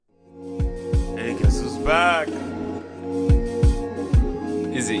back.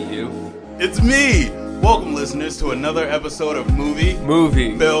 Is it you? It's me. Welcome, listeners, to another episode of Movie.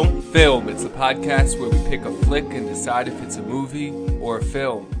 Film. It's a podcast where we pick a flick and decide if it's a movie or a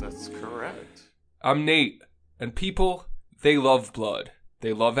film. That's correct. I'm Nate, and people, they love blood.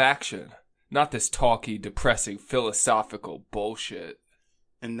 They love action. Not this talky, depressing, philosophical bullshit.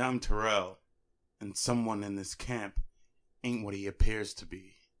 And I'm Terrell, and someone in this camp ain't what he appears to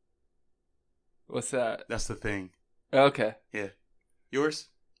be. What's that? That's the thing. Okay. Yeah. Yours?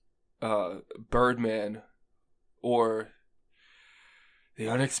 Birdman, or The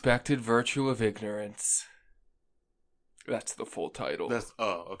Unexpected Virtue of Ignorance. That's the full title.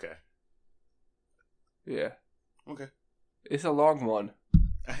 Okay. Yeah. Okay. It's a long one.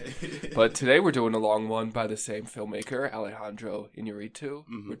 But today we're doing a long one by the same filmmaker, Alejandro Iñárritu.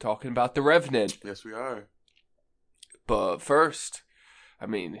 Mm-hmm. We're talking about The Revenant. Yes, we are. But first,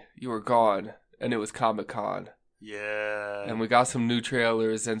 you were gone, and it was Comic-Con. Yeah. And we got some new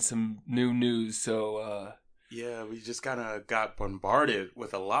trailers and some new news, so... Yeah, we just kind of got bombarded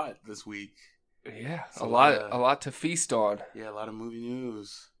with a lot this week. Yeah, a lot to feast on. Yeah, a lot of movie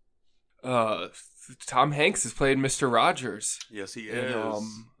news. Tom Hanks is playing Mr. Rogers. Yes, he is. In,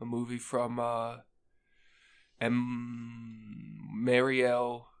 a movie from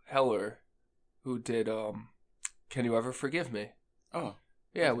Marielle Heller, who did Can You Ever Forgive Me? Oh.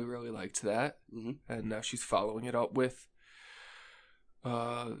 Yeah, we really liked that. Mm-hmm. And now she's following it up with,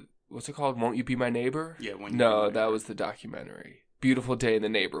 what's it called? Won't You Be My Neighbor? Yeah, that was the documentary. Beautiful Day in the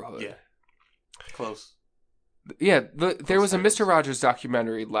Neighborhood. Yeah. Close. Yeah, there was a Mr. Rogers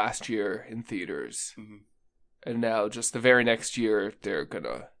documentary last year in theaters. Mm-hmm. And now, just the very next year, they're going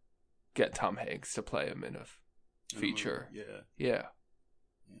to get Tom Hanks to play him in a feature. Yeah.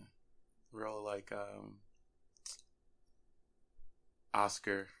 We're all like,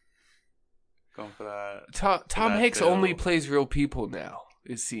 Oscar. Going for that. Tom Hanks only plays real people now,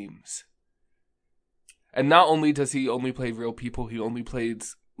 it seems. And not only does he only play real people, he only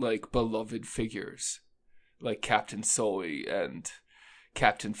plays, like, beloved figures. Like Captain Sully and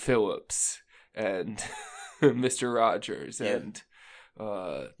Captain Phillips and Mr. Rogers and...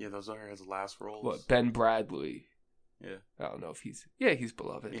 those are his last roles. What, Ben Bradley. Yeah. I don't know if he's... Yeah, he's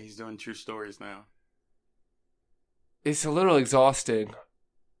beloved. Yeah, he's doing True Stories now. It's a little exhausting.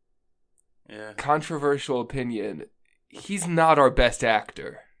 Yeah. Controversial opinion. He's not our best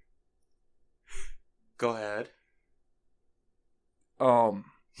actor. Go ahead.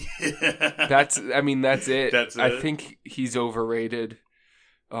 That's it. That's it. I think he's overrated.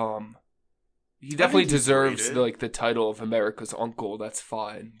 He definitely deserves the title of America's Uncle. That's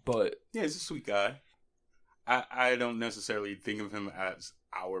fine, but yeah, he's a sweet guy. I don't necessarily think of him as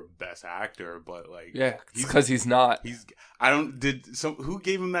our best actor, but because he's not. Who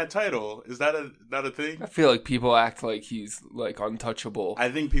gave him that title? Is that a thing? I feel like people act like he's untouchable. I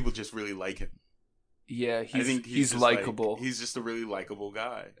think people just really like him. Yeah, he's likable. He's just a really likable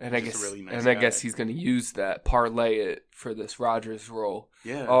guy. And I guess he's going to use that, parlay it for this Rogers role.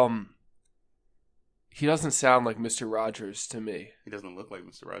 Yeah. He doesn't sound like Mr. Rogers to me. He doesn't look like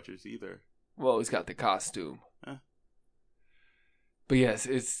Mr. Rogers either. Well, he's got the costume. Huh. But yes,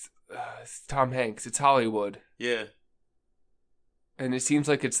 it's Tom Hanks. It's Hollywood. Yeah. And it seems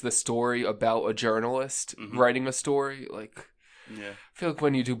like it's the story about a journalist writing a story. Yeah. I feel like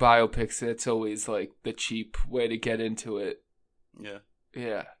when you do biopics, it's always the cheap way to get into it. Yeah.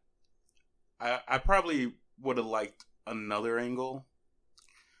 Yeah. I probably would have liked another angle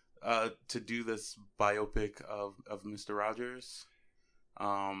to do this biopic of Mr. Rogers.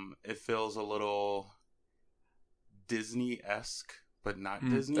 It feels a little Disney-esque, but not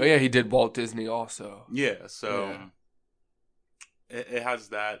Disney. Oh yeah, he did Walt Disney also. Yeah, so it has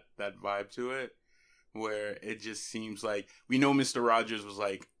that vibe to it. Where it just seems like we know Mr. Rogers was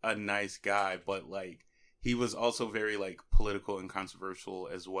a nice guy, but he was also very political and controversial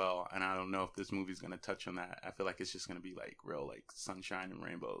as well. And I don't know if this movie's gonna touch on that. I feel like it's just gonna be real sunshine and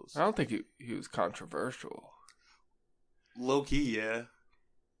rainbows. I don't think he was controversial. Low key, yeah.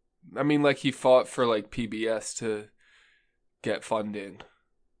 He fought for PBS to get funding.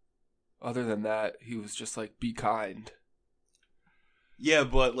 Other than that, he was just be kind. Yeah,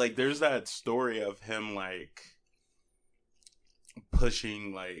 but there's that story of him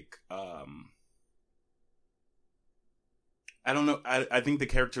pushing I don't know. I think the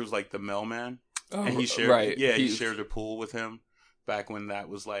character was the mailman, and he shared. Right. Yeah, he shared a pool with him back when that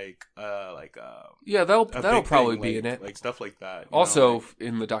was yeah, that'll probably be in it, stuff like that. Also,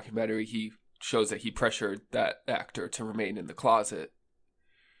 in the documentary, he shows that he pressured that actor to remain in the closet,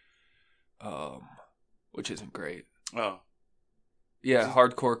 which isn't great. Oh. Yeah,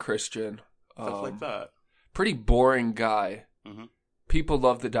 hardcore Christian. Stuff like that. Pretty boring guy. Mm-hmm. People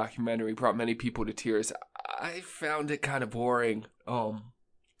loved the documentary, brought many people to tears. I found it kind of boring.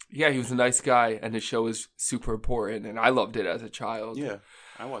 Yeah, he was a nice guy, and his show is super important, and I loved it as a child. Yeah,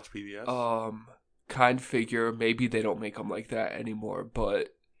 I watch PBS. Kind figure. Maybe they don't make him like that anymore, but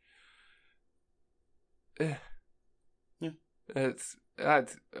Yeah. it's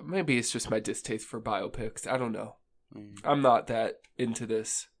maybe it's just my distaste for biopics. I don't know. Mm. I'm not that into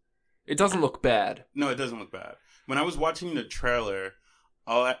this. It doesn't look bad. No, it doesn't look bad. When I was watching the trailer,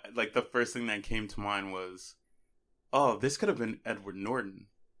 the first thing that came to mind was, oh, this could have been Edward Norton.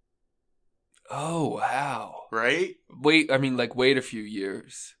 Oh, wow. Right? Wait a few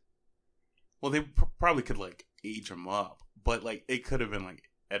years. Well, they probably could, like, age him up. But, like, it could have been, like,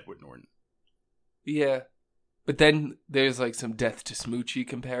 Edward Norton. Yeah. But then there's, like, some Death to Smoochie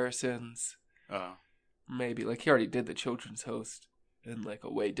comparisons. Maybe. Like, he already did the children's host in, like,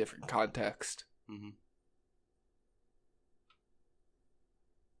 a way different context. Mm-hmm.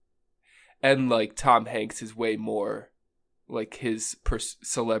 And, like, Tom Hanks is way more, like, his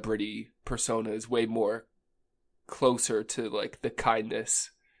celebrity persona is way more closer to, like, the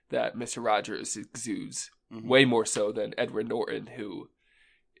kindness that Mr. Rogers exudes. Mm-hmm. Way more so than Edward Norton, who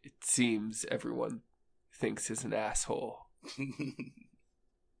it seems everyone thinks is an asshole.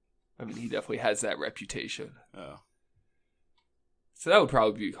 I mean, he definitely has that reputation. Oh. So that would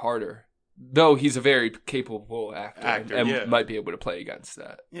probably be harder. Though he's a very capable actor and yeah. might be able to play against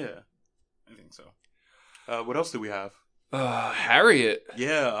that. Yeah, I think so. What else do we have? Harriet.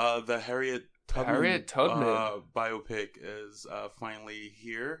 Yeah, the Harriet Tubman biopic is finally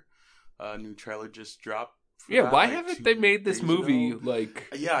here. New trailer just dropped. Yeah, why haven't they made this movie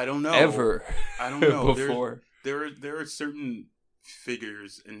I don't know. Ever. I don't know. Before. There are certain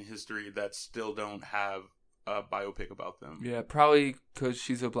figures in history that still don't have a biopic about them. Yeah, probably because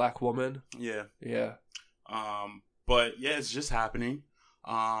she's a black woman. Yeah. Yeah. But yeah, it's just happening.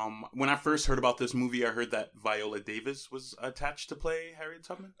 When I first heard about this movie, I heard that Viola Davis was attached to play Harriet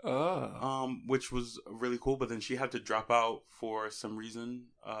Tubman. Oh. Which was really cool, but then she had to drop out for some reason.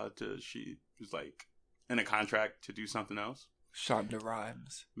 She was like in a contract to do something else. Shonda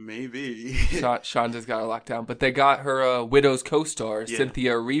Rhimes. Maybe. Shonda's got her locked down, but they got her Widow's co-star,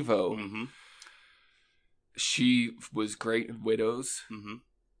 Cynthia Erivo. Mm-hmm. She was great in Widows. Mm-hmm.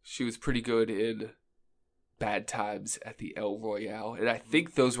 She was pretty good in Bad Times at the El Royale, and I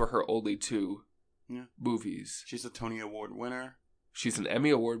think those were her only two movies. She's a Tony Award winner. She's an Emmy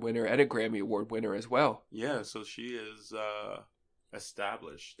Award winner and a Grammy Award winner as well. Yeah, so she is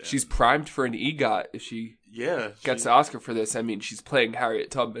established. She's primed for an EGOT if she gets the Oscar for this. I mean, she's playing Harriet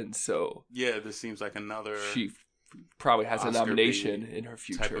Tubman, so... Yeah, this seems like another... She probably has a nomination in her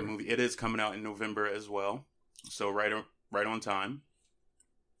future. Type of movie. It is coming out in November as well, so right on time.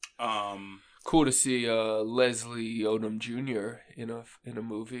 Cool to see Leslie Odom Jr. in a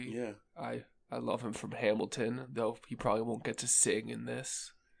movie. Yeah, I love him from Hamilton, though he probably won't get to sing in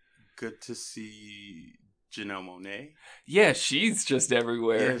this. Good to see Janelle Monáe. Yeah, she's just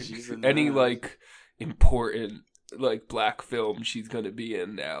everywhere. Yeah, she's in any important black film she's gonna be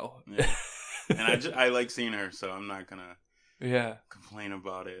in now. Yeah. And I like seeing her, so I'm not gonna complain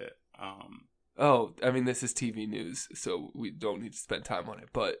about it. This is TV news, so we don't need to spend time on it.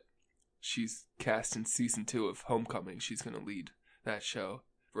 But she's cast in season 2 of Homecoming. She's gonna lead that show,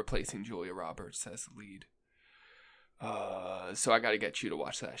 replacing Julia Roberts as the lead. So I got to get you to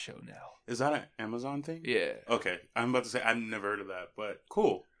watch that show now. Is that an Amazon thing? Yeah. Okay, I'm about to say I've never heard of that, but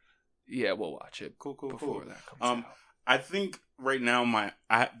cool. Yeah, we'll watch it. Cool. Before that comes out. I think right now my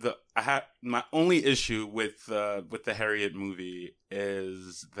only issue with the Harriet movie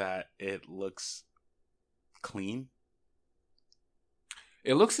is that it looks clean.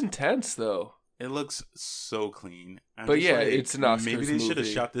 It looks intense though. It looks so clean. But yeah, it's an Oscars maybe they movie. should have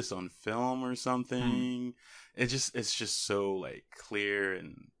shot this on film or something. It's just so clear,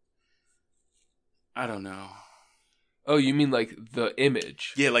 and I don't know. Oh, you mean the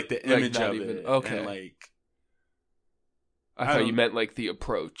image? Yeah, the image of it. Okay. And I thought you meant the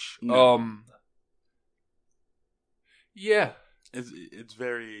approach. No. Yeah. It's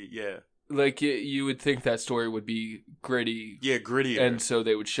very you would think that story would be gritty. Yeah, grittier. And so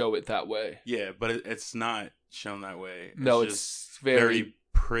they would show it that way. Yeah, but it's not shown that way. No, it's very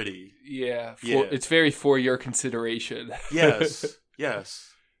pretty. Yeah. It's very for your consideration. Yes.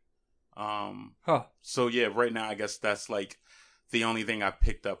 So yeah, right now I guess that's the only thing I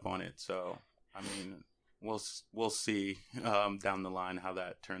picked up on it. So I mean, we'll see down the line how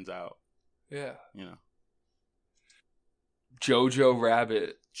that turns out. Yeah. Jojo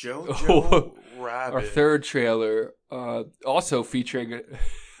Rabbit. Our third trailer, also featuring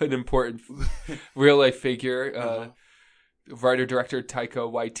an important real life figure. Uh-huh. Writer director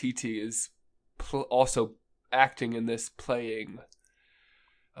Taika Waititi is also acting in this, playing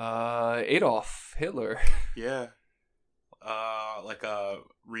Adolf Hitler. Yeah. Like a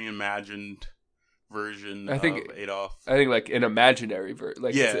reimagined version I think of Adolf. I think like an imaginary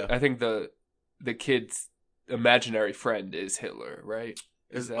like Yeah. I think the kid's imaginary friend is Hitler, right?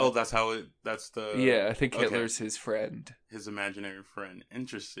 That's how it. That's the. Yeah, I think okay. Hitler's his friend. His imaginary friend.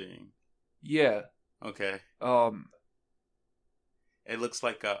 Interesting. Yeah. Okay. It looks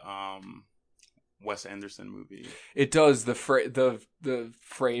like a Wes Anderson movie. It does, the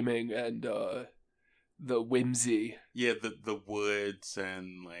framing and the whimsy. Yeah, the woods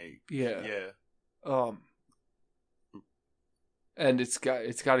and like Yeah. yeah. And it's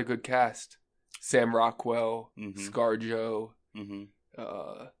got a good cast. Sam Rockwell, Mm-hmm. ScarJo, Mm-hmm.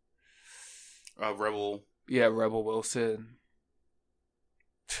 Rebel. Yeah, Rebel Wilson.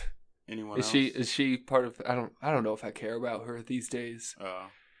 Anyone else? Is she part of? I don't know if I care about her these days. Oh.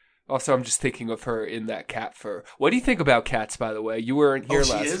 Also, I'm just thinking of her in that cat fur. What do you think about Cats, by the way? You weren't here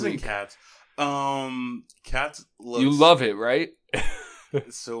last week. She is in Cats. Cats looks... You love it, right?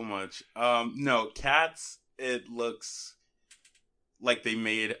 so much. No, Cats, it looks like they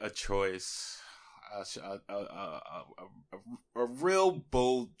made a choice. A real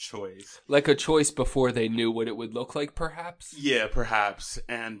bold choice. Like a choice before they knew what it would look like, perhaps? Yeah, perhaps.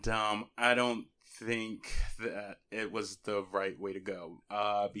 And I don't think that it was the right way to go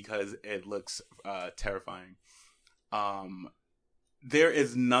because it looks terrifying. There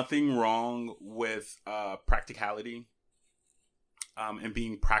is nothing wrong with practicality and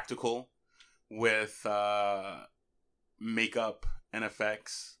being practical with makeup and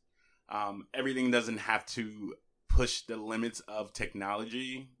effects. Everything doesn't have to push the limits of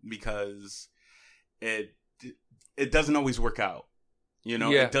technology because it doesn't always work out. You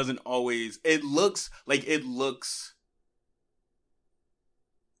know, Yeah. It doesn't always. It looks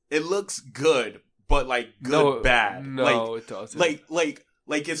good, but like good bad. No, it doesn't.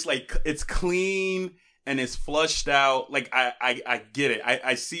 It's clean and it's flushed out. Like I get it.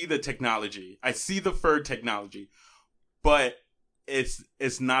 I see the technology. I see the fur technology, but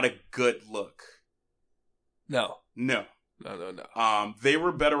it's not a good look. No. No. They They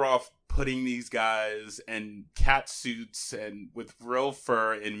were better off putting these guys in cat suits and with real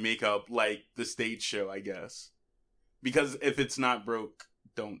fur and makeup like the stage show, I guess. Because if it's not broke,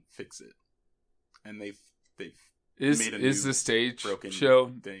 don't fix it. And they've made a new the stage broken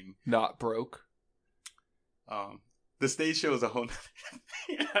show thing. not broke? The stage show is a whole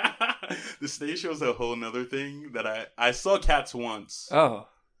the stage show is a whole nother thing that I saw Cats once. Oh.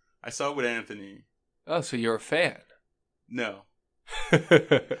 I saw it with Anthony. Oh, so you're a fan. No.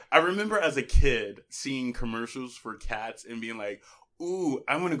 I remember as a kid seeing commercials for Cats and being like, ooh,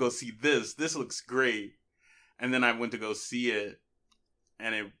 I want to go see this. This looks great. And then I went to go see it,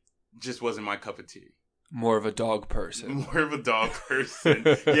 and it just wasn't my cup of tea. More of a dog person. More of a dog person.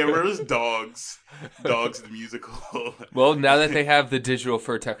 Yeah, where's Dogs? Dogs the musical. Well, now that they have the digital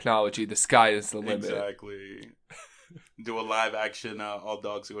fur technology, the sky is the limit. Exactly. Do a live action All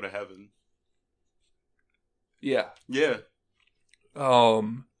Dogs Go to Heaven. Yeah. Yeah. I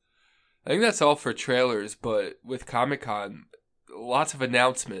think that's all for trailers, but with Comic-Con, lots of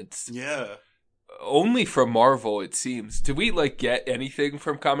announcements. Yeah. Only from Marvel, it seems. Did we get anything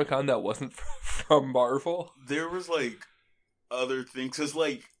from Comic-Con that wasn't from Marvel? There was other things, because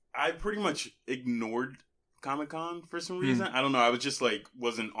I pretty much ignored Comic-Con for some reason. I don't know. I was just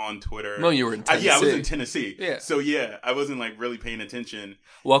wasn't on Twitter. No, you were in Tennessee. Yeah, I was in Tennessee. Yeah. So yeah, I wasn't really paying attention.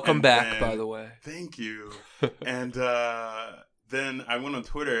 Welcome back, by the way. Thank you. And then I went on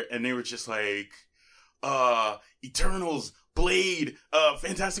Twitter and they were just Eternals, Blade,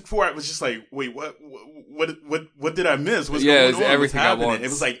 Fantastic Four. I was just wait, what did I miss? What's going on? It was everything at once. It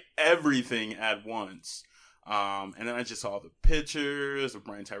was everything at once. And then I just saw the pictures of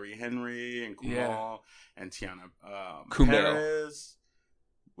Brian Tyree Henry and Kumail and Tiana Perez.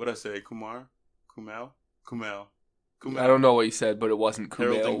 What'd I say? Kumail. I don't know what you said, but it wasn't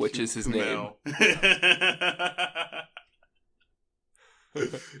Kumail, which is his name.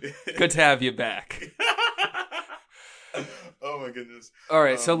 Good to have you back. Oh my goodness. All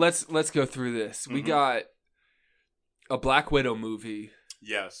right, so let's go through this. We got a Black Widow movie.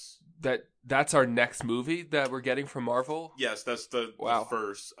 Yes. That's our next movie that we're getting from Marvel? Yes, that's the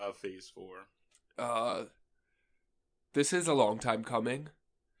first of Phase 4. This is a long time coming.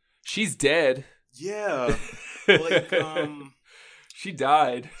 She's dead. Yeah. She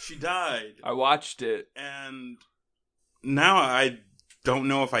died. She died. I watched it. And now I don't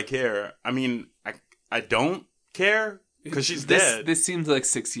know if I care. I mean, I don't care because she's this, dead. This seems like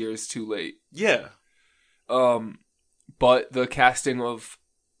 6 years too late. Yeah. But the casting of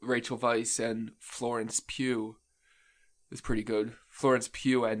Rachel Weisz and Florence Pugh is pretty good. Florence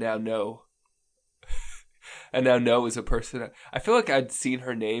Pugh, I now know. I now know is a person. I feel like I'd seen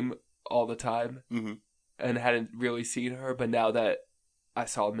her name all the time and hadn't really seen her, but now that I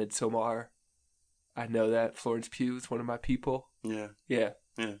saw Midsommar, I know that Florence Pugh is one of my people. Yeah. Yeah.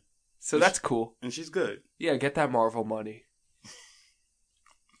 Yeah. So that's cool. And she's good. Yeah, get that Marvel money.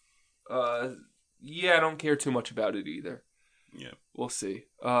 Yeah, I don't care too much about it either. Yeah. We'll see.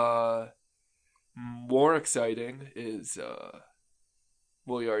 More exciting is,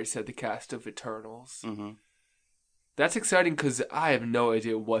 well, you already said the cast of Eternals. Mm-hmm. That's exciting because I have no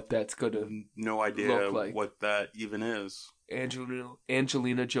idea what that's going to No idea look like. what that even is.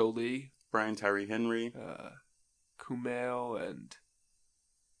 Angelina Jolie. Brian Tyree Henry. Kumail and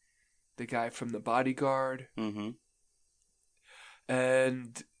the guy from The Bodyguard. Mm-hmm.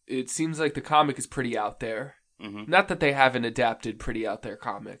 And it seems like the comic is pretty out there. Mm-hmm. Not that they haven't adapted pretty out there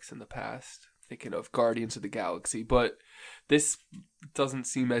comics in the past. Thinking of Guardians of the Galaxy. But this doesn't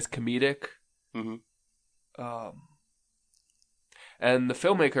seem as comedic. Mm-hmm. And the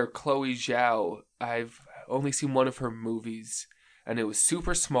filmmaker, Chloe Zhao, I've only seen one of her movies. And it was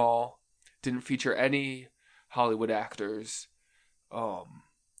super small. Didn't feature any Hollywood actors.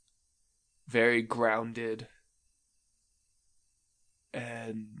 Very grounded.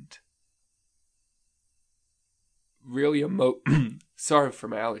 And really sorry for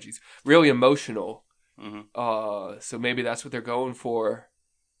my allergies. Really emotional. Mm-hmm. So maybe that's what they're going for.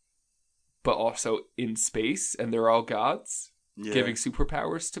 But also in space, and they're all gods. Yeah. Giving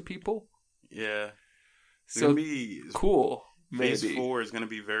superpowers to people. Yeah. So gonna be cool. Maybe. Phase 4 is going to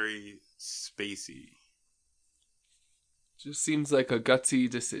be very spacey. Just seems like a gutsy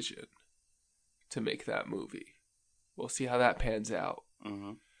decision to make that movie. We'll see how that pans out.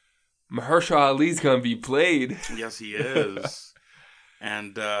 Mm-hmm. Mahershala Ali's going to be played. Yes, he is.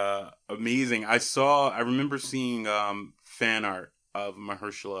 And amazing. I remember seeing fan art of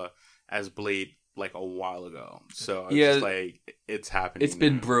Mahershala as Blade like a while ago. So I was just like, it's happening. It's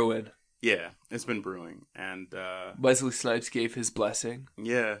been brewing. Yeah, it's been brewing. And Wesley Snipes gave his blessing.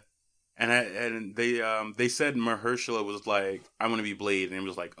 Yeah. And they said Mahershala was like, I'm going to be Blade. And he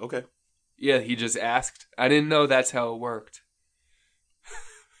was like, okay. Yeah, he just asked. I didn't know that's how it worked.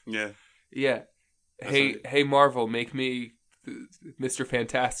 Yeah. Yeah. Hey, Marvel, make me Mr.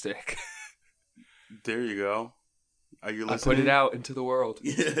 Fantastic. There you go. Are you listening? I put it out into the world.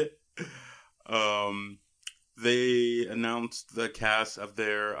 Yeah. They announced the cast of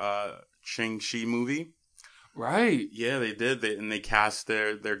their Shang-Chi movie. Right. Yeah, they did. They cast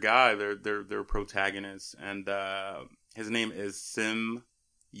their guy, their protagonist, and his name is Sim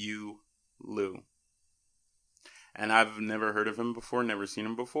Yu Liu. And I've never heard of him before, never seen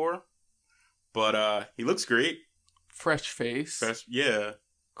him before. But he looks great. Fresh face. Yeah.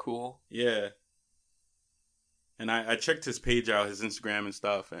 Cool. Yeah. And I checked his page out, his Instagram and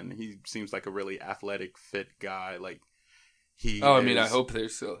stuff, and he seems like a really athletic, fit guy. Like I hope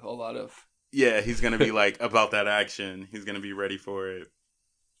there's a lot of... Yeah, he's going to be like about that action. He's going to be ready for it.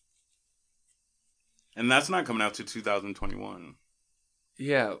 And that's not coming out to 2021.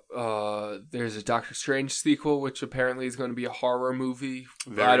 Yeah, there's a Doctor Strange sequel, which apparently is going to be a horror movie.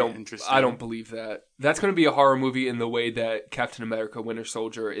 Very interesting. I don't believe that. That's going to be a horror movie in the way that Captain America: Winter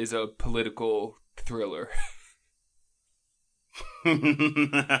Soldier is a political thriller.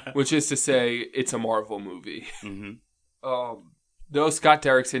 Which is to say, it's a Marvel movie. Mm-hmm. Though Scott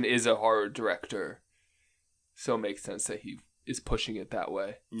Derrickson is a horror director, so it makes sense that he is pushing it that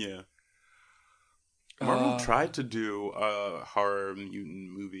way. Yeah. Marvel tried to do a horror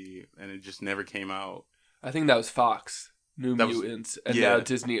mutant movie, and it just never came out. I think that was Fox, Mutants, and now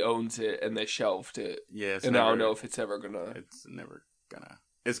Disney owns it, and they shelved it. Yeah, I don't know if it's ever gonna... It's never gonna...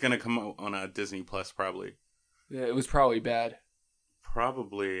 It's gonna come out on a Disney Plus, probably. Yeah, it was probably bad.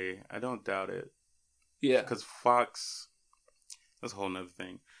 Probably. I don't doubt it. Yeah. Because Fox... That's a whole nother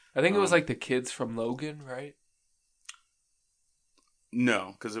thing. I think it was like the kids from Logan, right?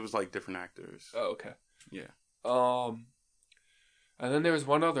 No, because it was like different actors. Oh, okay. Yeah. And then there was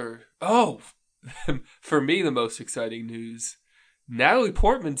one other... Oh! For me, the most exciting news. Natalie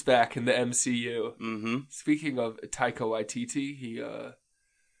Portman's back in the MCU. Mm-hmm. Speaking of Taika Waititi, he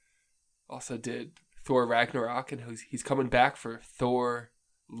also did Thor Ragnarok, and he's coming back for Thor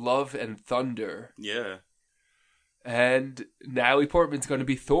Love and Thunder. Yeah. And Natalie Portman's going to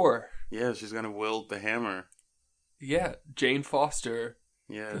be Thor. Yeah, she's going to wield the hammer. Yeah, Jane Foster,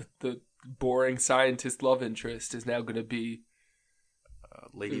 the boring scientist love interest, is now going to be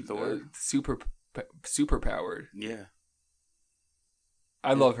Lady Thor. Super powered. Yeah.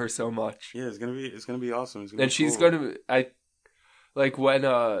 I love her so much. Yeah, it's gonna be awesome. And she's gonna when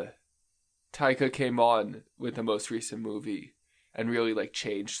Taika came on with the most recent movie and really like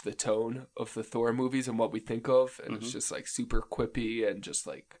changed the tone of the Thor movies and what we think of, and it's just like super quippy and just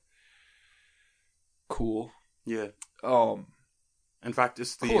like cool. Yeah. In fact,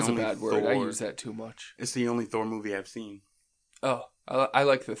 it's the cool's only a bad word. I use that too much. It's the only Thor movie I've seen. Oh, I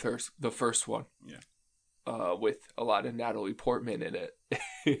like the first one. Yeah. With a lot of Natalie Portman in it.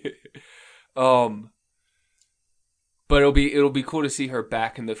 But it'll be cool to see her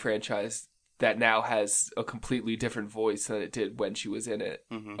back in the franchise that now has a completely different voice than it did when she was in it.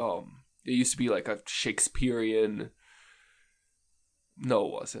 It used to be like a Shakespearean. No,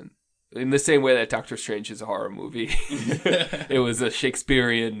 it wasn't. In the same way that Doctor Strange is a horror movie, it was a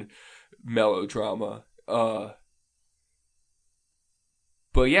Shakespearean melodrama.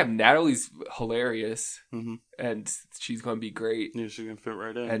 But yeah, Natalie's hilarious, and she's going to be great. Yeah, she's going to fit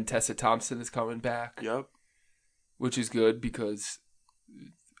right in. And Tessa Thompson is coming back. Yep. Which is good because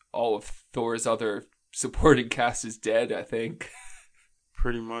all of Thor's other supporting cast is dead, I think.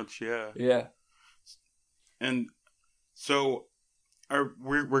 Pretty much, yeah. Yeah. And so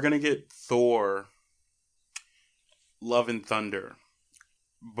we're going to get Thor Love and Thunder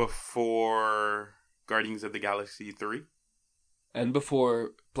before Guardians of the Galaxy 3. And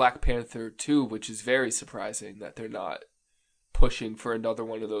before Black Panther 2, which is very surprising that they're not pushing for another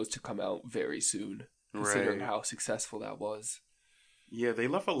one of those to come out very soon, considering how successful that was. Yeah, they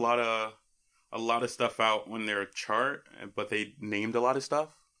left a lot of stuff out on their chart, but they named a lot of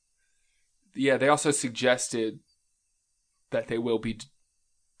stuff. Yeah, they also suggested that they will be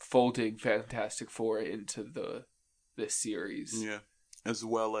folding Fantastic Four into this series. Yeah, as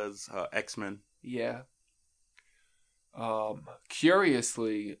well as X-Men. Yeah.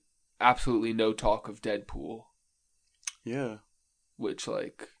 Curiously, absolutely no talk of Deadpool. Yeah. Which,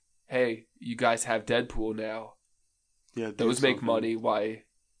 like, hey, you guys have Deadpool now. Yeah, those make money. Why?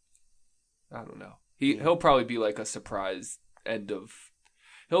 I don't know. He'll probably be like a surprise end of.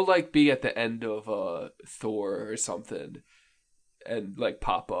 He'll like be at the end of Thor or something, and like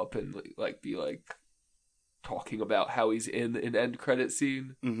pop up and like be like talking about how he's in an end credit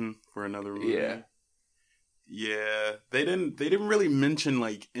scene for another movie. Yeah. Yeah, they didn't really mention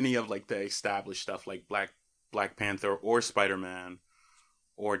like any of like the established stuff like Black Panther or Spider-Man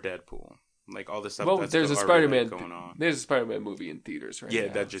or Deadpool. Like all the stuff. Well, that's there's a Spider-Man going on. There's a Spider-Man movie in theaters right now. Yeah,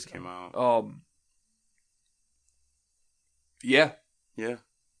 that just came out. Yeah. Yeah.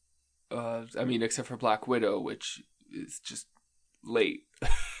 I mean, except for Black Widow, which is just late.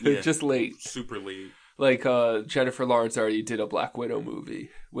 Yeah. Just late. Super late. Like Jennifer Lawrence already did a Black Widow movie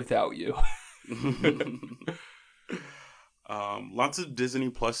without you. Lots of Disney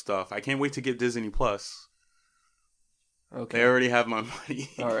Plus stuff. I can't wait to get Disney Plus. Okay. They already have my money.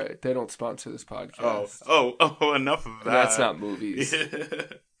 All right. They don't sponsor this podcast. Oh, enough of that. That's not movies.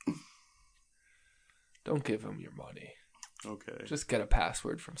 Don't give them your money. Okay. Just get a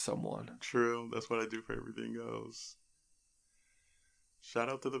password from someone. True. That's what I do for everything else. Shout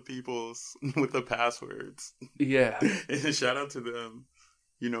out to the peoples with the passwords. Yeah. Shout out to them.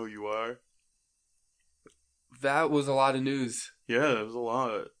 You know who you are. That was a lot of news. Yeah, it was a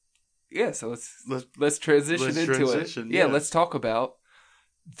lot. Yeah, so let's transition into it. Yeah, let's talk about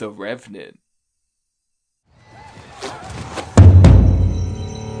The Revenant.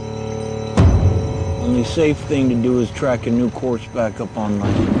 Only safe thing to do is track a new course back up on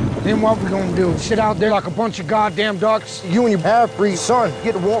land. Then what we gonna do? Sit out there like a bunch of goddamn ducks? You and your half-breed son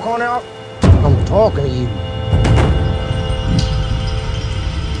get to walk on out? I'm talking to you.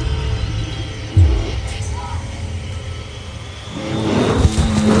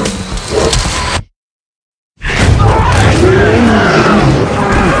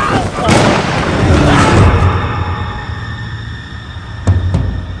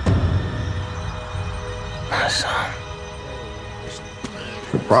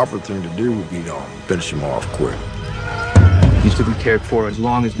 The proper thing to do would be to finish him off quick. He's to be cared for as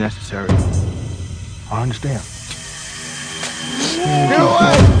long as necessary. I understand. Do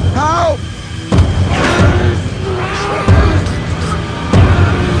it! Help!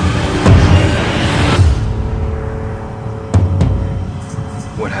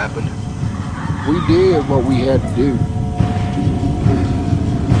 What happened? We did what we had to do.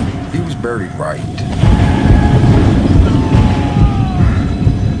 He was buried right.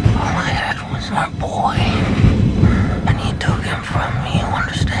 All I had was my boy, and he took him from me, you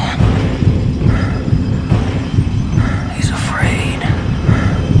understand? He's afraid.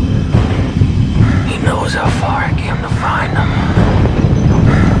 He knows how far I came to find him.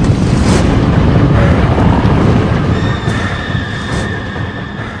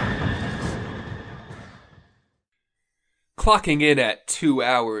 Clocking in at 2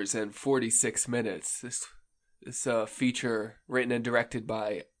 hours and 46 minutes. This feature written and directed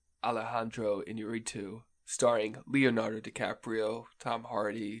by Alejandro Iñárritu, starring Leonardo DiCaprio, Tom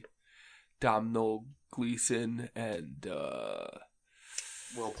Hardy, Domhnall Gleeson, and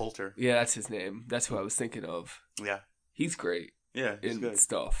Will Poulter. yeah, that's his name. That's who I was thinking of. Yeah. He's great Yeah, he's in good.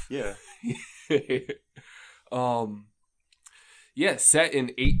 stuff. Yeah. Yeah, set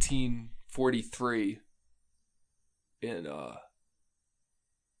in 1843 in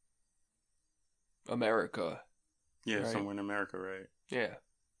America. Yeah, Right. somewhere in America, right? Yeah.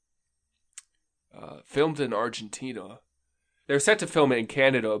 Filmed in Argentina. They were set to film it in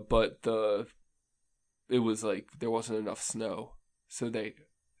Canada, but it was like there wasn't enough snow, so they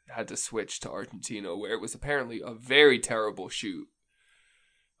had to switch to Argentina, where it was apparently a very terrible shoot.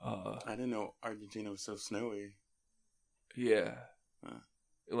 I didn't know Argentina was so snowy. Yeah, Huh.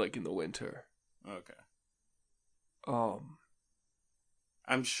 like in the winter. Okay. Um,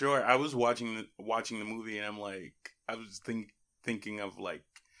 I'm sure I was watching the movie, and I'm like, I was thinking of like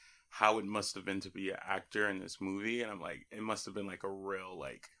how it must have been to be an actor in this movie, and I'm like, it must have been like a real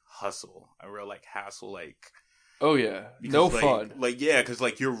like hustle, a real like hassle, like oh yeah, because, no like, fun. Like yeah, because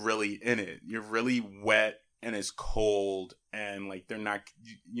like you're really in it, you're really wet, and it's cold, and like they're not,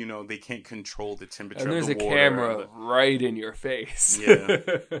 you know, they can't control the temperature. And there's of the a water, camera right in your face. Yeah.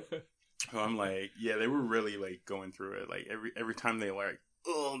 So I'm like, yeah, they were really like going through it. Like every time they like,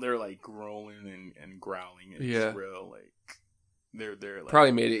 oh, they're like growling and growling. It's Yeah. real like they're like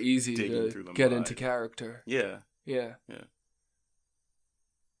Probably made it easy digging to through the get mud. into character. Yeah. Yeah. Yeah.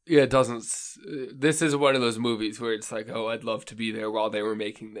 Yeah, it doesn't. This is one of those movies where it's like, oh, I'd love to be there while they were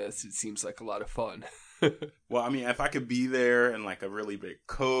making this. It seems like a lot of fun. Well, I mean, if I could be there in like a really big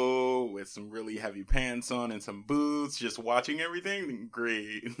coat with some really heavy pants on and some boots, just watching everything, then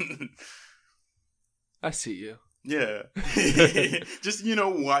great. I see you. Yeah. Just, you know,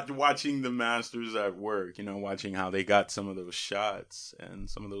 watching the masters at work, you know, watching how they got some of those shots and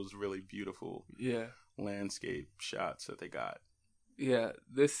some of those really beautiful Yeah. landscape shots that they got. Yeah.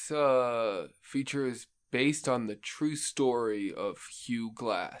 This feature is based on the true story of Hugh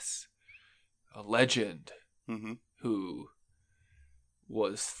Glass, a legend Mm-hmm. who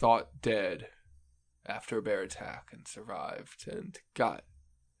was thought dead after a bear attack and survived and got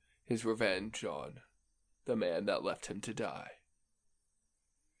his revenge on the man that left him to die.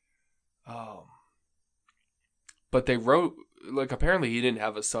 But they wrote, like, apparently he didn't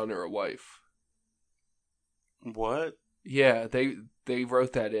have a son or a wife. What? Yeah, they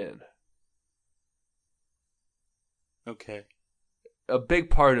wrote that in. Okay. A big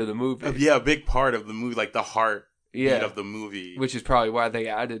part of the movie. Yeah, a big part of the movie, like the heart Yeah. beat of the movie. Which is probably why they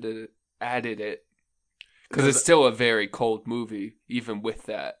added it. Because it's still a very cold movie, even with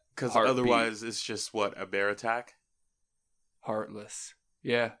that. Because heartbeat. otherwise it's just, what, a bear attack? Heartless.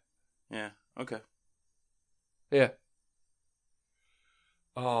 Yeah. Yeah, okay. Yeah.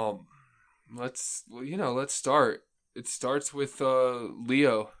 Let's start. It starts with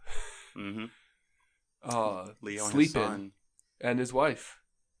Leo. Mm-hmm. Leo and his sleeping son. and his wife.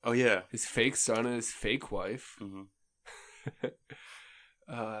 Oh, yeah. His fake son and his fake wife. Mm-hmm.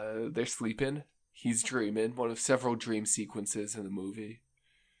 They're sleeping. He's dreaming. One of several dream sequences in the movie.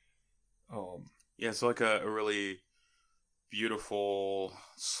 Yeah, it's like a really beautiful,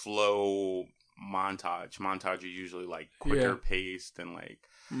 slow montage. Montage are usually like quicker paced and like,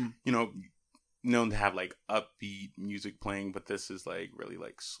 you know, known to have like upbeat music playing, but this is like really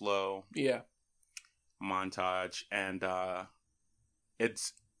like slow montage, and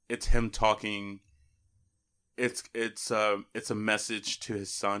it's him talking. It's a message to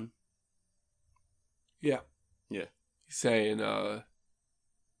his son. Yeah. Yeah. He's saying,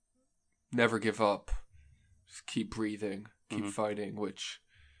 never give up. Just keep breathing. Keep fighting, which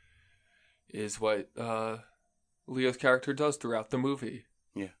is what Leo's character does throughout the movie.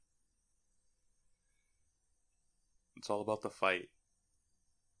 Yeah. It's all about the fight.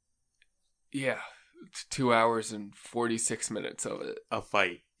 Yeah. It's 2 hours and 46 minutes of it. A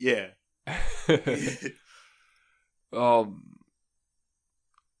fight. Yeah.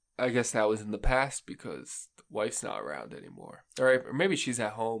 I guess that was in the past because the wife's not around anymore. Or maybe she's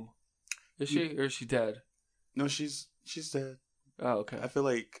at home. Is she? Or is she dead? No, she's dead. Oh, okay. I feel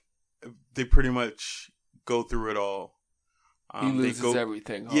like they pretty much go through it all. He loses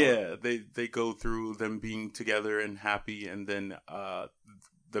everything. Huh? Yeah, they go through them being together and happy, and then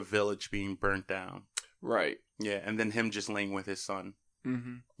the village being burnt down. Right. Yeah, and then him just laying with his son.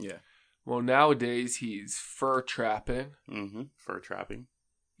 Mm-hmm. Yeah. Well, nowadays he's fur trapping. Mm-hmm. Fur trapping.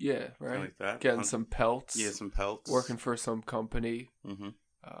 Yeah, right. I like that. Getting some pelts. Yeah, some pelts. Working for some company. Mm-hmm.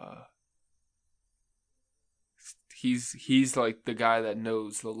 he's like the guy that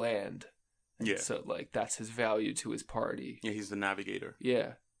knows the land. And Yeah. so like that's his value to his party. Yeah, he's the navigator.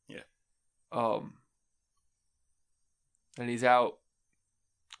 Yeah. Yeah. And he's out,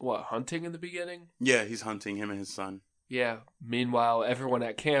 hunting in the beginning? Yeah, he's hunting him and his son. Yeah. Meanwhile, everyone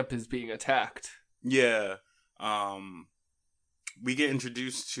at camp is being attacked. Yeah. We get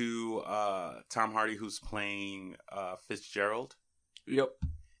introduced to Tom Hardy, who's playing Fitzgerald, Yep.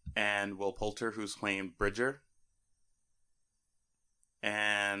 and Will Poulter, who's playing Bridger,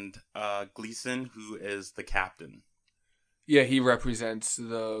 and Gleason, who is the captain. Yeah, he represents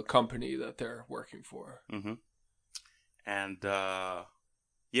the company that they're working for. Mm-hmm. And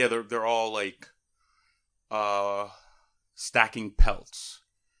yeah, they're all like stacking pelts,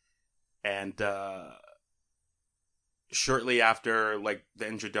 and shortly after like the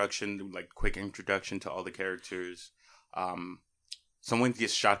introduction, like quick introduction to all the characters, someone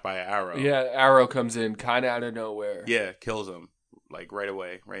gets shot by an arrow. Yeah, Arrow comes in kind of out of nowhere. Yeah, kills him like right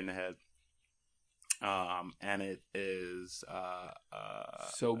away, right in the head. And it is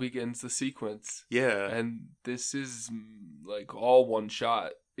So begins the sequence. yeah. And this is like all one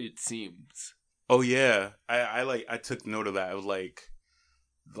shot, it seems. Oh yeah, I took note of that. It was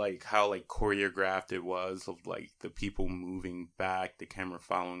like how like choreographed it was, of like the people moving back, the camera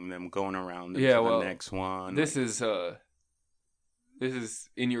following them, going around them to the next one. This is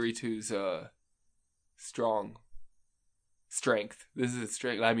Inarritu's strength. This is his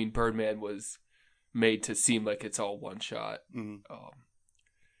strength. I mean, Birdman was made to seem like it's all one shot. Mm-hmm.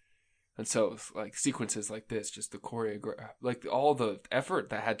 And so like sequences like this, just the choreograph, like all the effort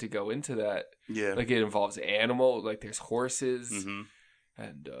that had to go into that. Yeah, Like it involves animal, like there's horses mm-hmm.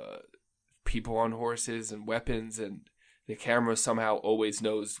 and people on horses and weapons, and the camera somehow always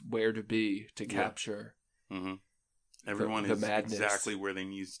knows where to be to capture. Mm-hmm. Everyone the is madness. exactly where they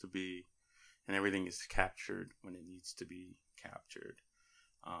needs to be, and everything is captured when it needs to be captured.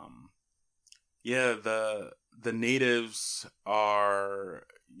 Yeah, the natives are,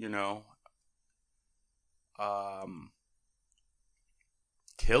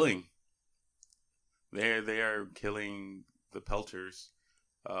 killing. They are killing the Pelters.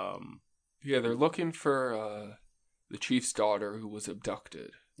 Yeah, they're looking for the chief's daughter who was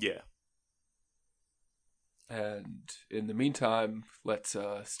abducted. Yeah. And in the meantime, let's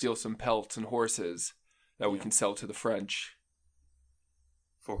steal some pelts and horses that we can sell to the French.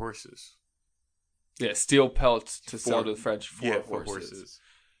 For horses. Yeah, steal pelts to sell to the French for horses.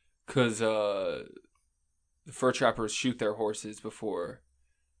 Because the fur trappers shoot their horses before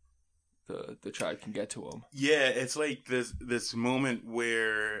the tribe can get to them. Yeah, it's like this moment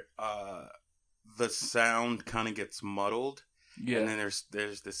where the sound kind of gets muddled. Yeah. And then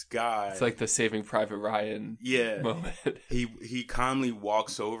there's this guy. It's like the Saving Private Ryan moment. He calmly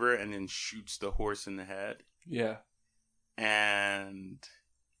walks over and then shoots the horse in the head. Yeah. And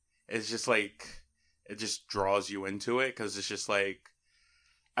it's just like, it just draws you into it, because it's just like,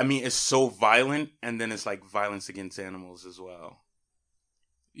 I mean, it's so violent, and then it's like violence against animals as well.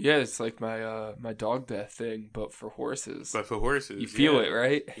 Yeah, it's like my dog death thing, but for horses. But for horses, you feel it,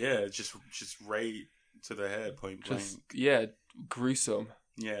 right? Yeah, it's just right to the head, point blank. Yeah, gruesome.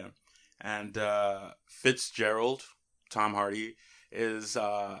 Yeah, and Fitzgerald, Tom Hardy, is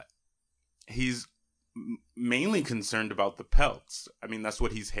he's mainly concerned about the pelts. I mean, that's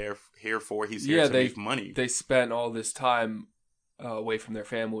what he's here for. He's here to make money. They spent all this time away from their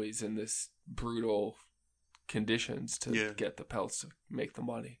families in this brutal conditions to get the pelts to make the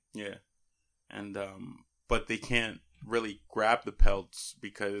money. Yeah, and but they can't really grab the pelts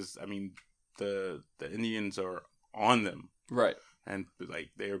because, I mean, the Indians are on them, right? And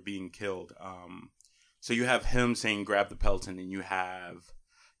like they are being killed. So you have him saying grab the pelts, and then you have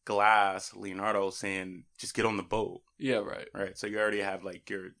Leonardo saying just get on the boat. Yeah, right. Right. So you already have like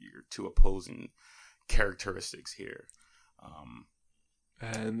your two opposing characteristics here.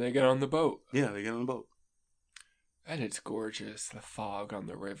 And they get on the boat. Yeah, they get on the boat. And it's gorgeous. The fog on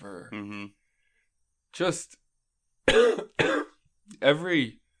the river. Mm-hmm. Just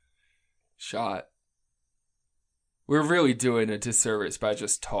every shot. We're really doing a disservice by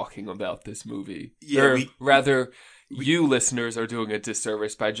just talking about this movie. Yeah, you listeners are doing a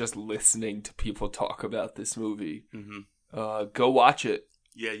disservice by just listening to people talk about this movie. Mm-hmm. Go watch it.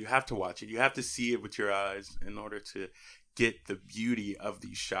 Yeah, you have to watch it. You have to see it with your eyes in order to get the beauty of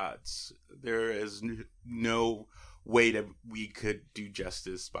these shots. There is no way that we could do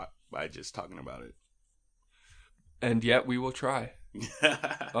justice by just talking about it. And yet we will try.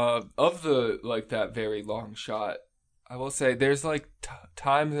 Of the like that very long shot, I will say there's like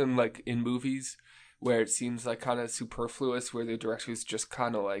times in movies where it seems like kind of superfluous, where the directors just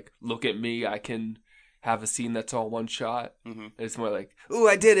kind of like, look at me, I can have a scene that's all one shot. Mm-hmm. It's more like, ooh,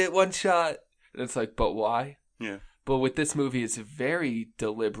 I did it, one shot. And it's like, but why? Yeah. But with this movie, it's very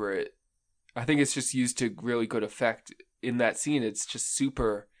deliberate. I think it's just used to really good effect in that scene. It's just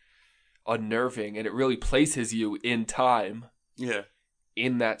super unnerving, and it really places you in time. Yeah.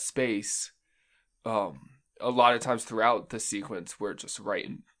 In that space. A lot of times throughout the sequence, we're just right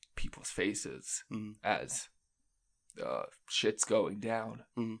in people's faces as shit's going down.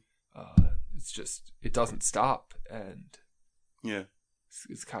 Mm-hmm. It's just, it doesn't stop, and yeah,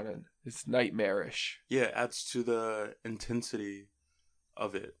 it's kind of, it's nightmarish. Yeah, it adds to the intensity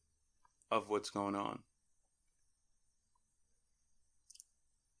of it, of what's going on.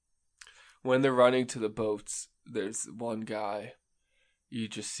 When they're running to the boats, there's one guy you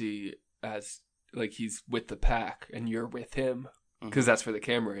just see as, like, he's with the pack, and you're with him, because that's where the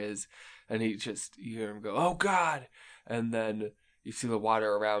camera is, and you hear him go, oh God, and then you see the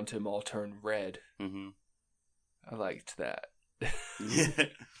water around him all turn red. Mm-hmm. I liked that. Yeah.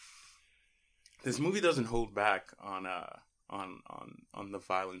 This movie doesn't hold back on the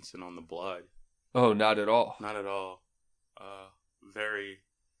violence and on the blood. Oh, not at all. Not at all. Very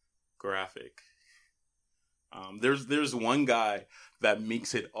graphic. There's one guy that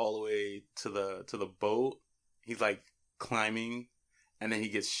makes it all the way to the boat. He's like climbing, and then he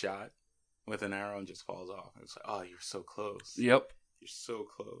gets shot with an arrow and just falls off. It's like, oh, you're so close. Yep. You're so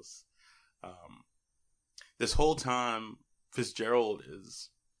close. This whole time, Fitzgerald is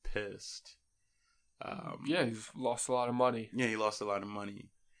pissed. Yeah, he's lost a lot of money. Yeah, he lost a lot of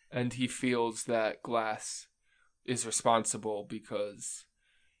money. And he feels that Glass is responsible because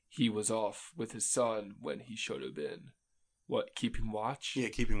he was off with his son when he should have been, keeping watch? Yeah,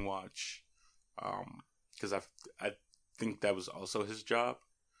 keeping watch. Because I think that was also his job.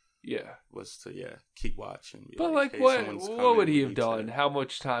 Yeah. Was to, keep watch. And be but, like, hey, what would he have done? How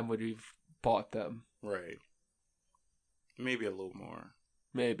much time would he have bought them? Right. Maybe a little more.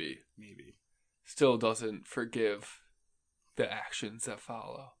 Maybe. Still doesn't forgive the actions that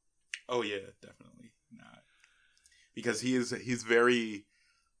follow. Oh, yeah, definitely not. Because he's very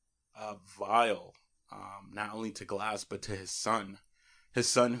vile, not only to Glass, but to his son. His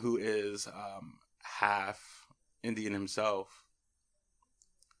son, who is half Indian himself.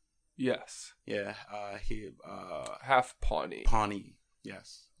 Yes. Yeah, he half Pawnee. Pawnee,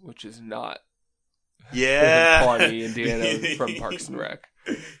 yes. Which is not Pawnee, Indiana from Parks and Rec.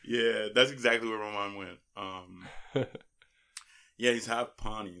 Yeah, that's exactly where my mind went. Yeah, he's half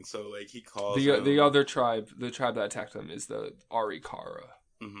Pawnee, and so like he calls the other tribe, the tribe that attacked them is the Arikara.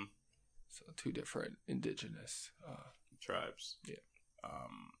 Mm-hmm. So two different indigenous tribes. Yeah.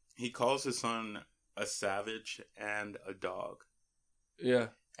 He calls his son a savage and a dog. Yeah.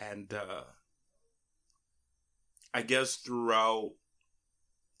 And I guess throughout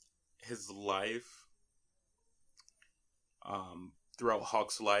his life, throughout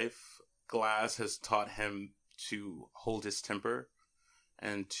Hawk's life, Glass has taught him to hold his temper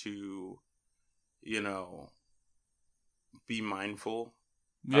and to, be mindful.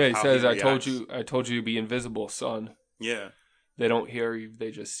 Yeah, he says, I told you to be invisible, son. Yeah. They don't hear you,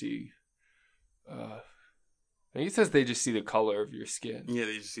 they just see and he says they just see the color of your skin. Yeah,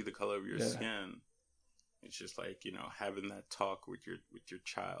 they just see the color of your skin. It's just like, having that talk with your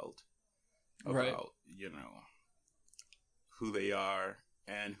child about, right. Who they are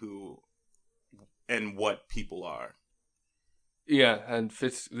and what people are. Yeah, and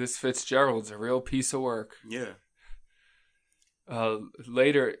this Fitzgerald's a real piece of work. Yeah.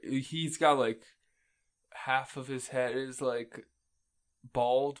 Later, he's got like half of his head is like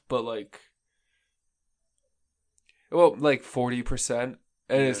bald, but like 40%,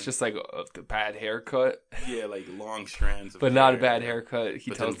 and it's just like a bad haircut. Yeah, like long strands of but not a bad haircut.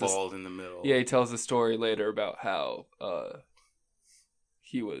 He tells bald in the middle. Yeah, he tells the story later about how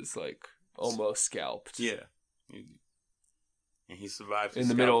he was like almost scalped. Yeah. And he survived in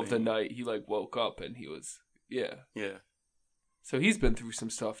the middle of the night. He like woke up and he was Yeah. So he's been through some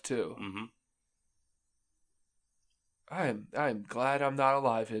stuff too. Mm-hmm. I'm glad I'm not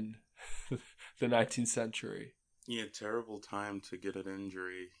alive in the 19th century. Yeah, terrible time to get an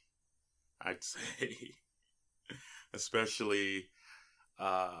injury, I'd say. Especially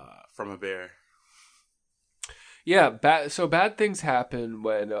from a bear. Yeah, so bad things happen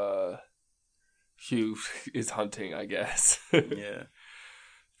when Hugh is hunting, I guess. Yeah.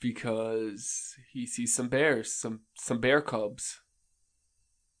 Because he sees some bears, some bear cubs.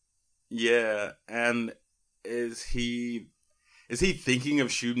 Yeah, and is he thinking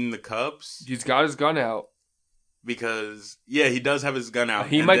of shooting the cubs? He's got his gun out. Because, he does have his gun out.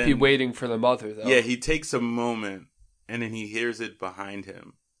 He might be waiting for the mother, though. Yeah, he takes a moment, and then he hears it behind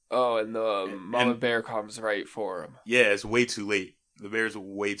him. Oh, and the mama bear comes right for him. Yeah, it's way too late. The bear's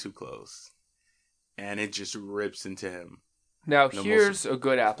way too close. And it just rips into him. Now, here's a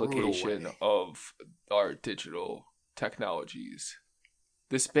good application way. of our digital technologies.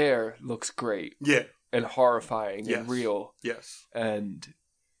 This bear looks great. Yeah. And horrifying Yes. and real. Yes. And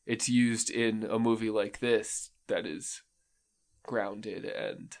it's used in a movie like this that is grounded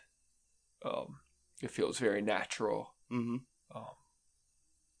and it feels very natural. Mm-hmm.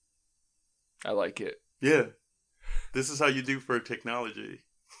 I like it. Yeah. This is how you do for technology.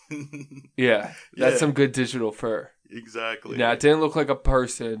 Yeah, that's Yeah. some good digital fur. Exactly. Now, it didn't look like a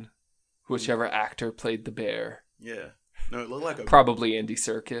person, whichever actor played the bear. Yeah. No, it looked like Probably Andy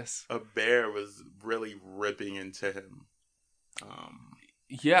Serkis. a bear was really ripping into him.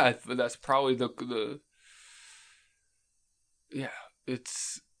 Yeah, that's probably the yeah,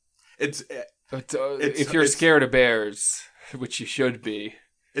 it's But if you're scared of bears, which you should be,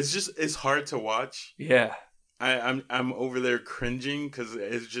 it's hard to watch. Yeah, I'm over there cringing because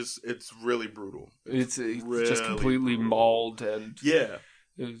it's really brutal. It's really just completely brutal. mauled, and Yeah,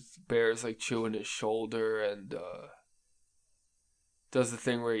 his bear's like chewing his shoulder and does the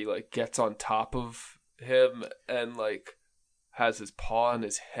thing where he like gets on top of him and like has his paw on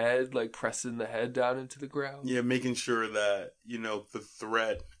his head, like pressing the head down into the ground. yeah, making sure that the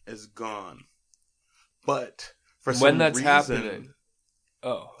threat is gone. But for some When that's reason, happening,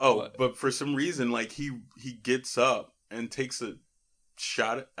 what? but for some reason, like he gets up and takes a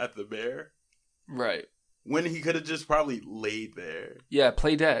shot at the bear Right. when he could have just probably laid there, Yeah,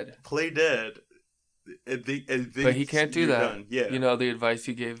 play dead. play dead. But he can't do you're that. done. Yeah, You know, the advice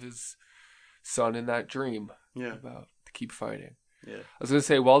he gave his son in that dream yeah, about to keep fighting. yeah, I was going to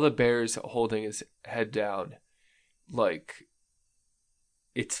say, while the bear's holding his head down, like,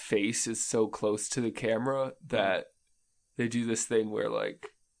 its face is so close to the camera that they do this thing where, like,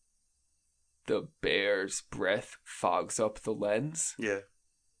 the bear's breath fogs up the lens. yeah,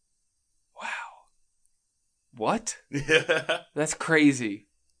 Wow. What? yeah, That's crazy.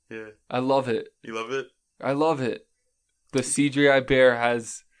 yeah. I love it. You love it, I love it. The CGI bear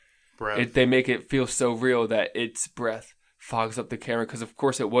has... Breath. They make it feel so real that its breath fogs up the camera, because of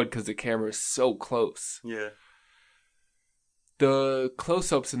course it would, because the camera is so close. Yeah, The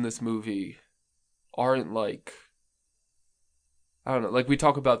close-ups in this movie aren't like, I don't know, like we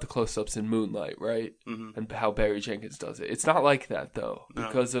talk about the close-ups in Moonlight, right? mm-hmm. And how Barry Jenkins does it. It's not like that, though, No.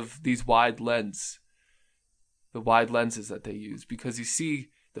 because of these the wide lenses that they use, because you see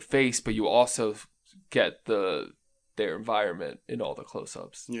the face, but you also get their environment in all the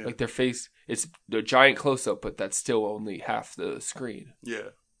close-ups. Yeah. Like their face, it's a giant close-up, but that's still only half the screen. yeah,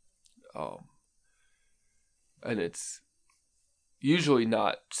 And it's usually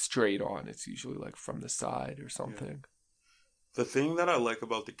not straight on. It's usually like from the side or something. The thing that I like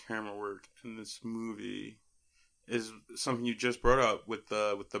about the camera work in this movie is something you just brought up with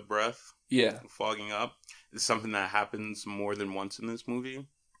the breath Yeah. fogging up. It's something that happens more than once in this movie.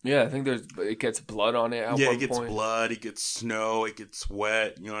 Yeah, I think it gets blood on it at Yeah, one it gets point. blood, it gets snow, it gets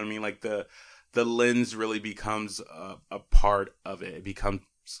wet. You know what I mean? Like the lens really becomes a part of it. It becomes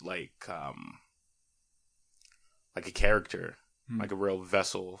like a character, like a real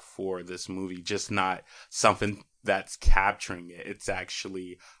vessel for this movie. Just not something that's capturing it. It's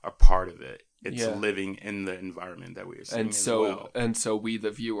actually a part of it. It's Yeah. living in the environment that we are seeing And as so well. and so we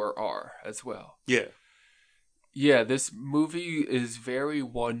the viewer are as well. Yeah. Yeah, this movie is very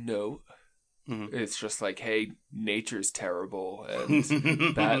one note. Mhm. It's just like, hey, nature's terrible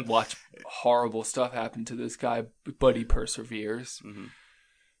and bad. Watch horrible stuff happen to this guy, but he perseveres. Mhm.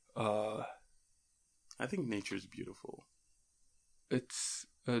 Uh, I think nature's beautiful. it's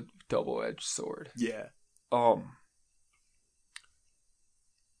a double-edged sword. Yeah.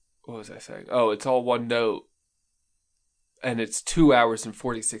 What was I saying? Oh, it's all one note, and it's 2 hours and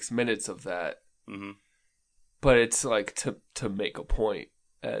 46 minutes of that. Mm-hmm. But it's like to make a point,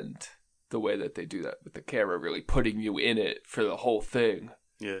 and the way that they do that with the camera, really putting you in it for the whole thing,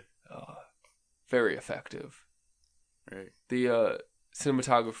 Yeah. very effective. Right. The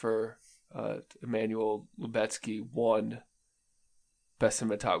cinematographer, Emmanuel Lubetsky, won Best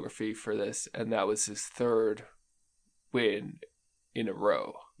Cinematography for this, and that was his third win in a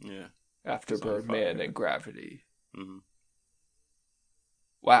row Yeah. after It's on Birdman fire. and Gravity. Mm-hmm.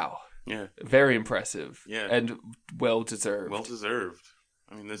 Wow. Yeah. Very impressive. Yeah. And well deserved. Well deserved.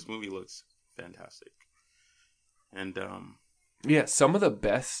 I mean, this movie looks fantastic. And Yeah, some of the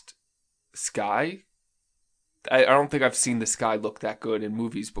best sky. I don't think I've seen the sky look that good in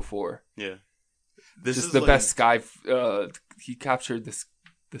movies before. yeah. This Just is the like, best sky. He captured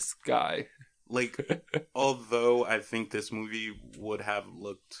the sky. like, although I think this movie would have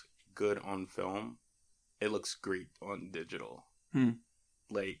looked good on film, it looks great on digital.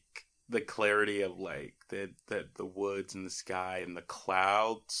 Like, the clarity of, like, the woods and the sky and the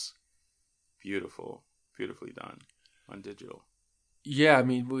clouds, beautiful. Beautifully done on digital. Yeah, I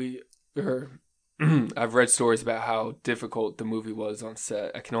mean, I've read stories about how difficult the movie was on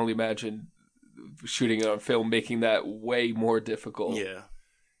set. I can only imagine shooting it on film, making that way more difficult. Yeah.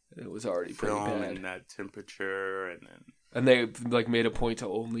 It was already pretty Film bad. and that temperature and then... And they like made a point to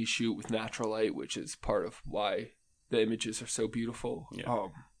only shoot with natural light, which is part of why the images are so beautiful. Yeah.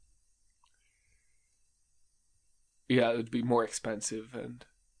 Yeah, it would be more expensive and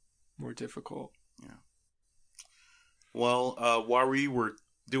more difficult. Yeah. Well, while we were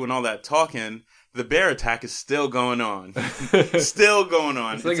doing all that talking, the bear attack is still going on. Still going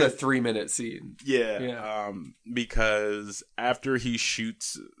on. It's like a 3-minute scene. Yeah. Because after he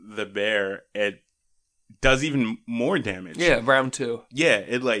shoots the bear, it does even more damage. Yeah, round 2. Yeah,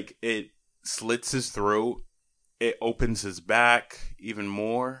 it slits his throat. It opens his back even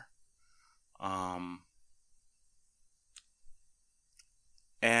more.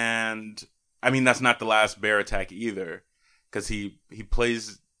 And I mean, that's not the last bear attack either, because he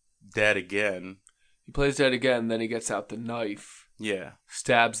plays dead again. He plays dead again, then he gets out the knife. Yeah,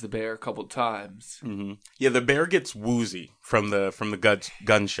 stabs the bear a couple times. Mm-hmm. Yeah, the bear gets woozy from the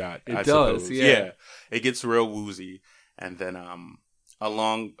gunshot. It I does. suppose. Yeah, it gets real woozy, and then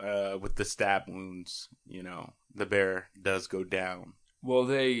along with the stab wounds, the bear does go down. Well,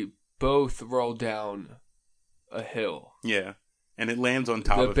 they both roll down a hill. Yeah. And it lands on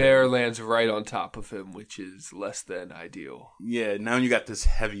top of him. The bear lands right on top of him, which is less than ideal. Yeah, now you got this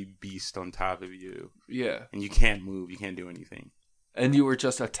heavy beast on top of you. Yeah. And you can't move, you can't do anything. And you were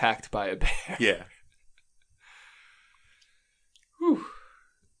just attacked by a bear. Yeah. Whew.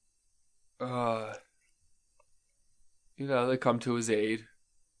 They come to his aid.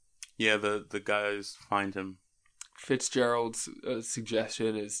 Yeah, the guys find him. Fitzgerald's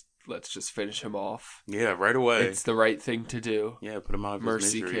suggestion is, let's just finish him off. Yeah, right away. It's the right thing to do. Yeah, put him out of his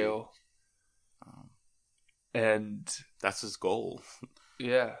misery. Mercy kill. And that's his goal.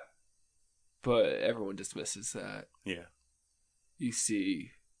 Yeah. But everyone dismisses that. Yeah. You see,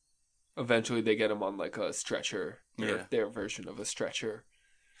 eventually they get him on like a stretcher. Their version of a stretcher.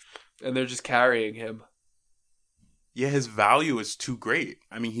 And they're just carrying him. Yeah, his value is too great.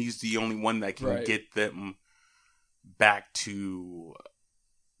 I mean, he's the only one that can get them back to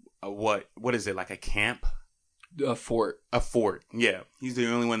what is it, like a camp? A fort. A fort, yeah. He's the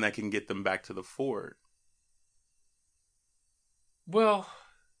only one that can get them back to the fort. Well,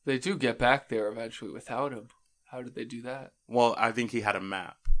 they do get back there eventually without him. How did they do that? Well, I think he had a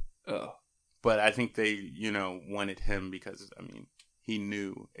map. Oh. But I think they, wanted him because, he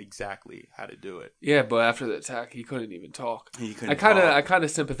knew exactly how to do it. Yeah, but after the attack, he couldn't even talk. I kind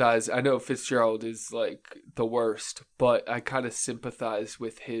of sympathize. I know Fitzgerald is like the worst, but I kind of sympathize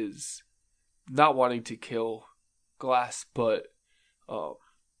with his not wanting to kill Glass, but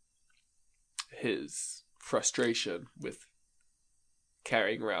his frustration with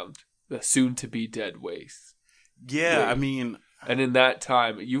carrying around the soon-to-be dead waste. Yeah, and in that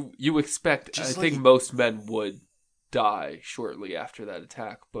time, you expect. I think most men would die shortly after that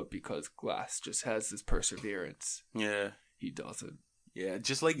attack, but because Glass just has this perseverance, he doesn't. Yeah,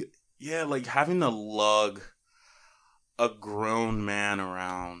 just like having to lug a grown man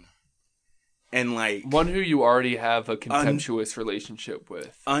around and one who you already have a contemptuous relationship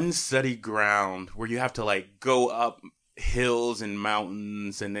with, unsteady ground where you have to go up hills and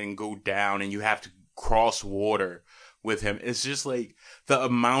mountains and then go down and you have to cross water with him. It's just the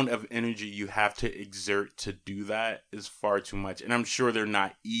amount of energy you have to exert to do that is far too much. And I'm sure they're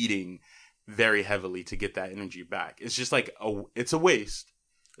not eating very heavily to get that energy back. It's just it's a waste.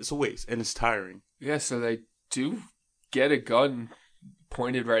 It's a waste and it's tiring. Yeah, so they do get a gun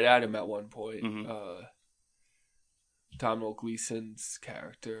pointed right at him at one point. Mm-hmm. Domhnall Gleeson's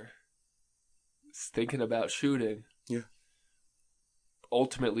character is thinking about shooting. Yeah.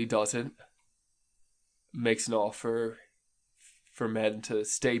 Ultimately doesn't. Makes an offer for men to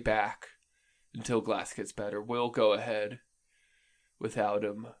stay back until Glass gets better. We'll go ahead without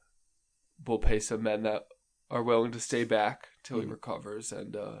him. We'll pay some men that are willing to stay back till he recovers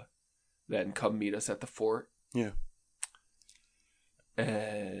and then come meet us at the fort. Yeah.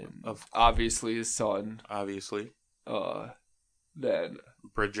 And obviously his son. Obviously. Then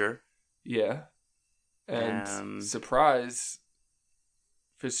Bridger. Yeah. And surprise,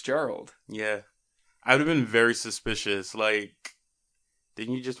 Fitzgerald. Yeah. I would have been very suspicious.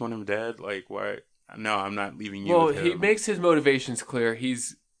 Didn't you just want him dead? Why? No, I'm not leaving you with him. He makes his motivations clear.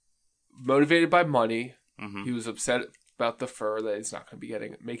 He's motivated by money. Mm-hmm. He was upset about the fur, that he's not going to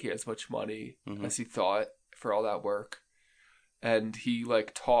be making as much money as he thought for all that work. And he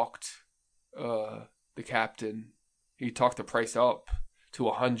talked the captain. He talked the price up to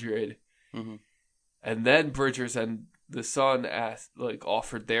 100. Mm-hmm. And then Bridgers and the son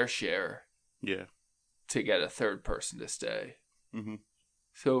offered their share. Yeah. To get a third person to stay. Mm-hmm.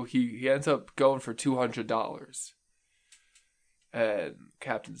 So he ends up going for $200. And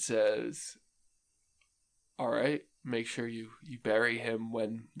Captain says, all right, make sure you bury him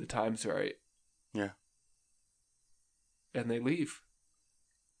when the time's right. Yeah. And they leave.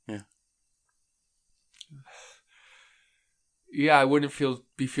 Yeah. Yeah, I wouldn't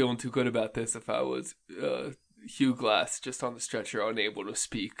be feeling too good about this if I was Hugh Glass, just on the stretcher, unable to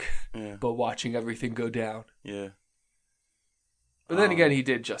speak, but watching everything go down. Yeah. But then again, he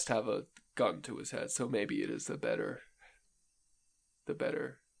did just have a gun to his head, so maybe it is the better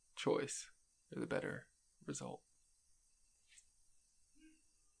choice, or the better result.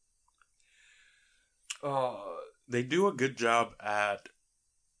 They do a good job at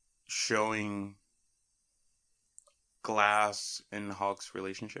showing Glass and Hawk's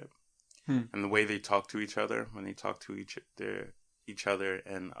relationship. And the way they talk to each other, when they talk to each other,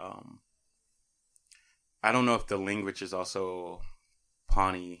 and I don't know if the language is also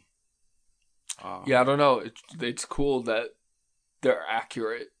Pawnee. Yeah, I don't know. It's cool that they're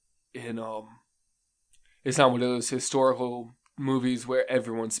accurate in it's not one of those historical movies where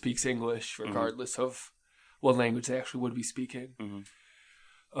everyone speaks English regardless of what language they actually would be speaking.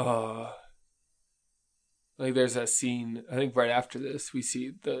 Mm-hmm. There's a scene, I think right after this, we see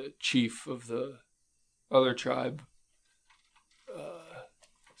the chief of the other tribe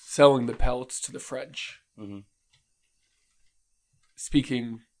selling the pelts to the French. Mm-hmm.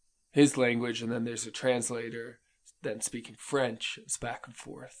 Speaking his language, and then there's a translator then speaking French. It's back and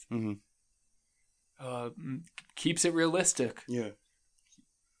forth. Mm-hmm. Keeps it realistic. Yeah.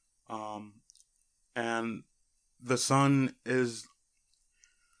 And the son is...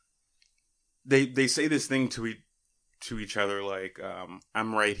 They say this thing to each other like,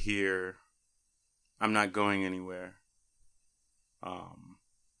 I'm right here. I'm not going anywhere.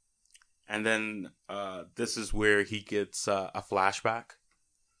 And then this is where he gets a flashback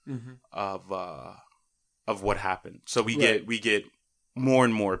of what happened. So we get more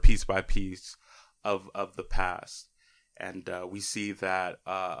and more piece by piece of the past, and we see that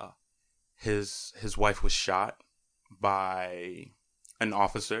his wife was shot by an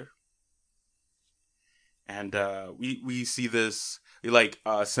officer. And we see this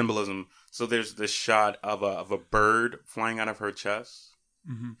symbolism. So there's this shot of a bird flying out of her chest.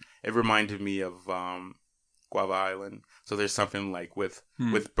 Mm-hmm. It reminded me of Guava Island. So there's something with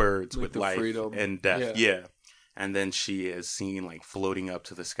birds, with life freedom and death. Yeah. And then she is seen floating up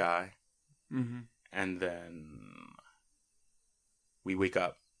to the sky. Mm-hmm. And then we wake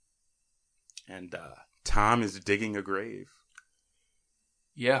up, and Tom is digging a grave.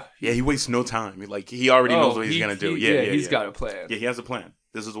 Yeah. Yeah, he wastes no time. He already knows what he's going to do. He's got a plan. Yeah, he has a plan.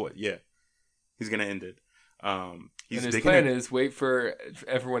 This is what, he's going to end it. And his plan is wait for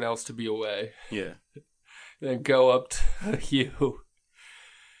everyone else to be away. Yeah. Then go up to Hugh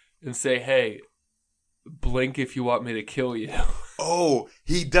and say, hey, blink if you want me to kill you. Oh,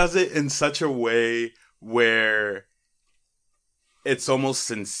 he does it in such a way where it's almost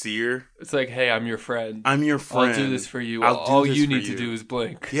sincere. It's like, hey, I'm your friend. I'm your friend. I'll do this for you. All you need to do is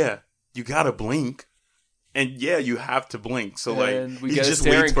blink. Yeah. You gotta blink. And you have to blink. So we he get just a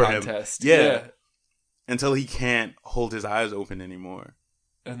staring waits for contest. him. Yeah. Until he can't hold his eyes open anymore.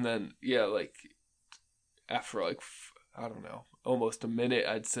 And then, after I don't know, almost a minute,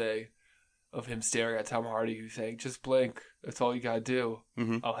 I'd say, of him staring at Tom Hardy, who's saying, just blink. That's all you gotta do.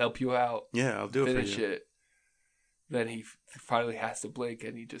 Mm-hmm. I'll help you out. Yeah, I'll do it for you. Finish it. Then he finally has to blink,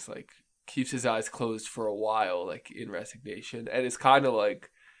 and he just keeps his eyes closed for a while, in resignation. And it's kind of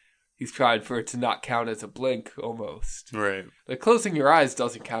he's trying for it to not count as a blink, almost. Right. Closing your eyes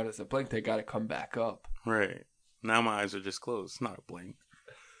doesn't count as a blink. They got to come back up. Right. Now my eyes are just closed. It's not a blink.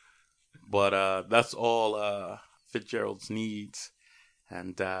 But that's all Fitzgerald's needs,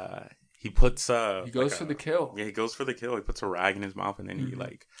 and he puts he goes for the kill. Yeah, he goes for the kill. He puts a rag in his mouth, and then he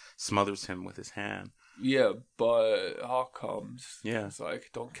smothers him with his hand. Yeah, but Hawk comes. Yeah. It's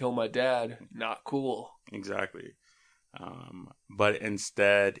don't kill my dad. Not cool. Exactly. But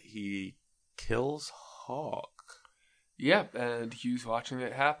instead, he kills Hawk. Yeah, and Hugh's watching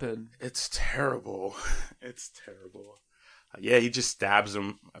it happen. It's terrible. It's terrible. He just stabs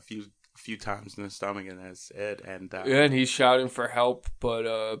him a few times in the stomach and that's it. And and he's shouting for help,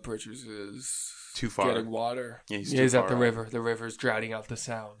 but Bridgers is too far. getting water. Yeah, he's he's too at the far out. river. The river's drowning out the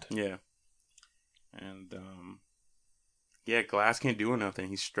sound. Yeah. And, yeah, Glass can't do nothing.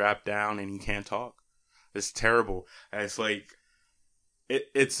 He's strapped down and he can't talk. It's terrible. And it's like,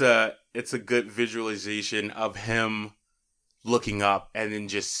 it's a good visualization of him looking up and then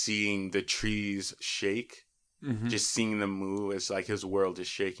just seeing the trees shake. Mm-hmm. Just seeing them move. It's like his world is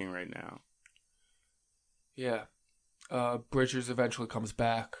shaking right now. Yeah. Bridgers eventually comes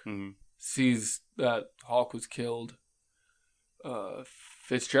back, Mm-hmm. sees that Hawk was killed.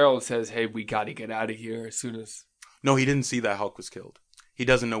 Fitzgerald says, "Hey, we got to get out of here as soon as." No, he didn't see that Hawk was killed. He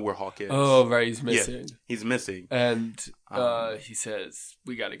doesn't know where Hawk is. Oh, right, he's missing. Yeah, he's missing. And he says,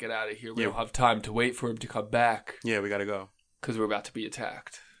 "We got to get out of here. We Yeah. don't have time to wait for him to come back Yeah, we gotta go. because we're about to be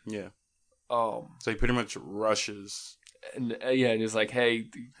attacked." Yeah. So he pretty much rushes. and he's like, "Hey,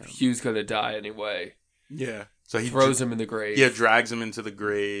 Hugh's gonna die anyway." Yeah. So he Throws him in the grave. Yeah, drags him into the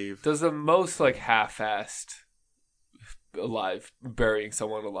grave. Does the most like half-assed alive burying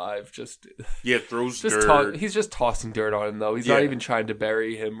someone alive. Just throws dirt. He's just tossing dirt on him though. He's not even trying to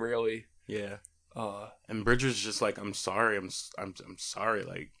bury him really. Yeah. And Bridger's just like, I'm sorry. I'm sorry.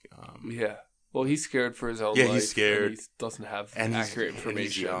 Like, yeah. Well, he's scared for his own life. Yeah, he's scared. And he doesn't have and accurate information. And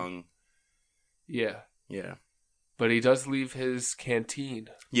he's young. Yeah. Yeah. But he does leave his canteen.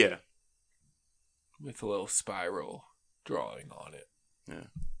 Yeah. With a little spiral drawing on it. Yeah.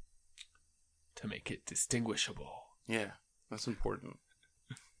 To make it distinguishable. Yeah. That's important.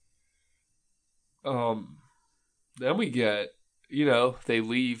 Then we get, they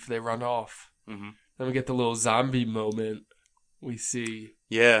leave, they run off. Mm-hmm. Then we get the little zombie moment. We see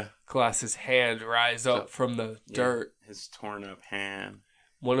Glass's hand rise up from the dirt. His torn up hand.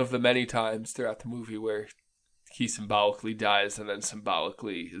 One of the many times throughout the movie where he symbolically dies and then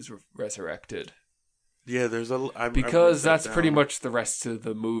symbolically is resurrected. Yeah, there's because that's pretty much the rest of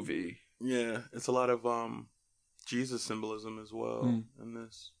the movie. Yeah, it's a lot of Jesus symbolism as well in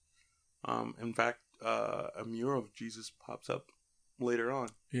this. In fact, a mural of Jesus pops up later on.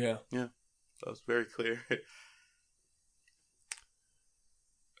 Yeah. Yeah. So it's very clear.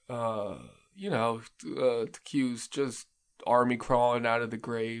 Q's just army crawling out of the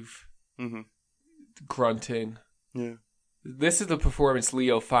grave. Mm-hmm. Grunting. Yeah. This is the performance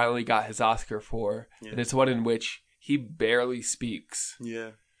Leo finally got his Oscar for. Yeah. And it's one in which he barely speaks.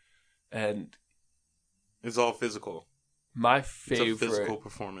 Yeah. And it's all physical. My favorite. It's a physical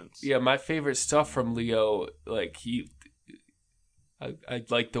performance. Yeah, my favorite stuff from Leo, like I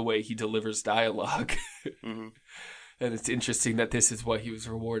like the way he delivers dialogue. Mm-hmm. And it's interesting that this is what he was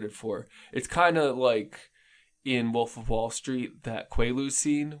rewarded for. It's kind of like in Wolf of Wall Street, that Quaalude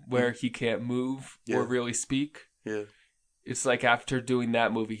scene where he can't move or really speak. Yeah. It's like after doing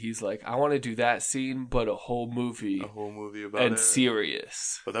that movie, he's like, I want to do that scene, but a whole movie. A whole movie about and it.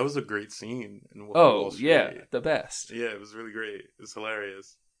 serious. But that was a great scene in Wolf of Wall Street. Yeah, the best. Yeah, it was really great. It's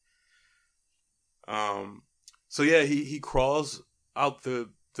hilarious. So yeah, he crawls out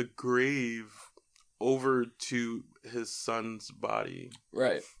the grave over to his son's body.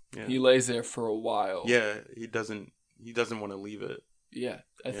 Right. Yeah. He lays there for a while. Yeah, he doesn't want to leave it. Yeah.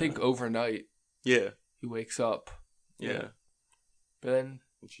 I think overnight. Yeah. He wakes up. Yeah. But then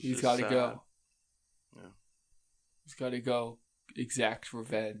he's got to go. Yeah. He's got to go exact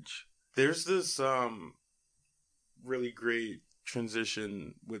revenge. There's this really great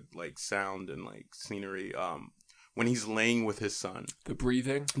transition with like sound and like scenery when he's laying with his son. The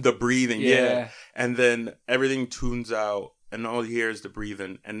breathing, yeah. And then everything tunes out and all you hear is the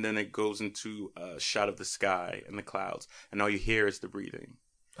breathing, and then it goes into a shot of the sky and the clouds and all you hear is the breathing.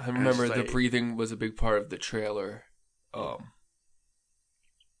 I remember the breathing was a big part of the trailer.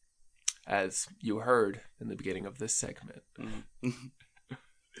 As you heard in the beginning of this segment.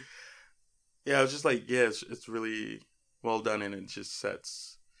 Yeah, I was just like, it's really well done, and it just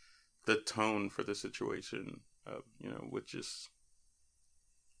sets the tone for the situation of, what just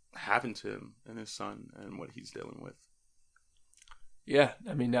happened to him and his son and what he's dealing with. Yeah,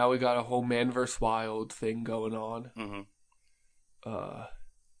 I mean, now we got a whole Man vs. Wild thing going on. Mm-hmm.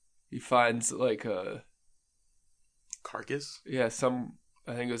 He finds like a carcass. Yeah,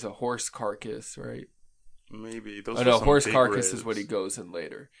 I think it was a horse carcass, right? Maybe. Horse carcass ribs. Is what he goes in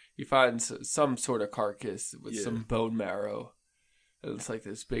later. He finds some sort of carcass with some bone marrow. And it's like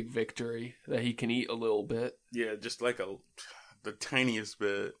this big victory that he can eat a little bit. Yeah, just like the tiniest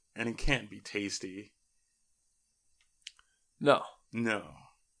bit, and it can't be tasty. No.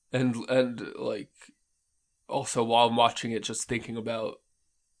 And like also while I'm watching it, just thinking about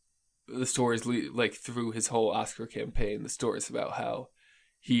the stories like through his whole Oscar campaign, the stories about how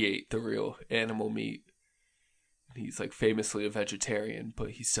he ate the real animal meat. He's like famously a vegetarian,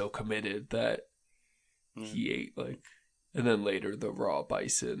 but he's so committed that he ate, like, and then later the raw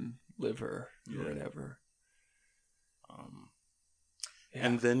bison liver or whatever.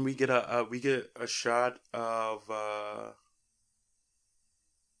 And then we get a shot of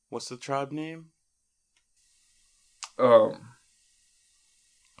what's the tribe name?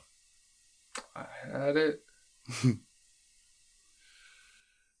 I had it.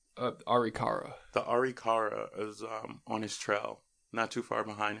 Arikara. The Arikara is on his trail, not too far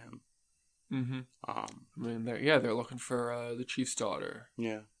behind him. Mm-hmm. I mean, they're looking for the chief's daughter.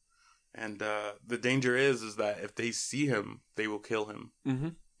 Yeah, and the danger is that if they see him, they will kill him. Mm-hmm.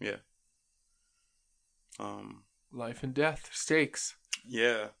 Yeah. Life and death, stakes.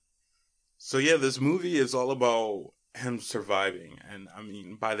 Yeah. So yeah, this movie is all about him surviving, and I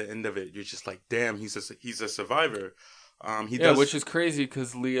mean, by the end of it, you're just like, damn, he's a survivor. Which is crazy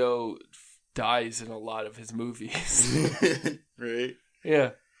because Leo dies in a lot of his movies. Right?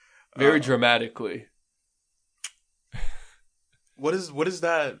 Yeah. Very dramatically. What is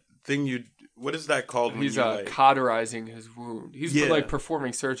that thing what is that called? He's cauterizing his wound. He's like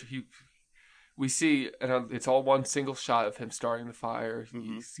performing surgery. We see, and it's all one single shot of him starting the fire.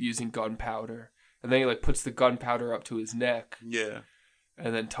 Mm-hmm. He's using gunpowder, and then he like puts the gunpowder up to his neck. Yeah.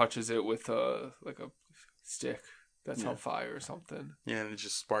 And then touches it with a stick that's on fire or something. Yeah, and it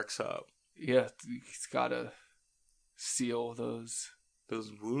just sparks up. Yeah, he's gotta seal those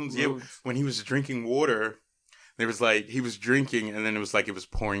wounds. Yeah, when he was drinking water, there was like he was drinking, and then it was like it was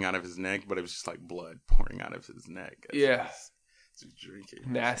pouring out of his neck, but it was just like blood pouring out of his neck. Yeah, he was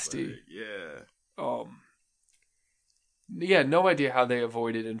drinking. Nasty. Like, yeah. Yeah, no idea how they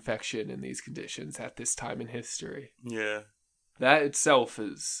avoided infection in these conditions at this time in history. Yeah. That itself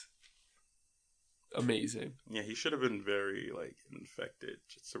is amazing. Yeah, he should have been very like infected,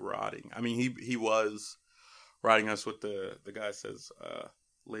 just rotting. I mean, he was rotting us. What the guy says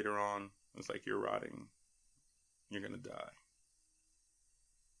later on, it's like, you're rotting, you're gonna die.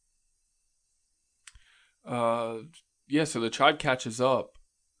 Yeah, so the tribe catches up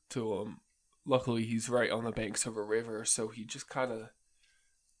to him. Luckily, he's right on the banks of a river, so he just kind of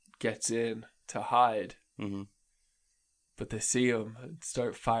gets in to hide. Mm-hmm. But they see him and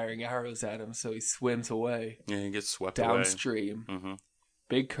start firing arrows at him, so he swims away. Yeah, he gets swept downstream. Away. Mm-hmm.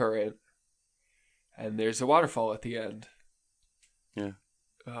 Big current. And there's a waterfall at the end. Yeah.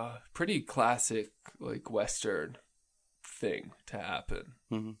 Pretty classic, like, Western thing to happen.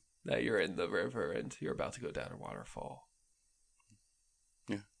 Mm-hmm. That you're in the river and you're about to go down a waterfall.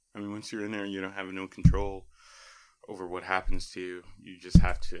 Yeah. I mean, once you're in there, you don't have no control over what happens to you. You just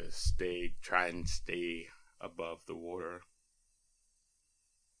have to try and stay above the water.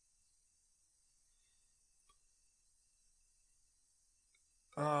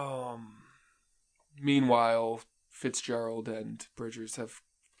 Meanwhile, Fitzgerald and Bridgers have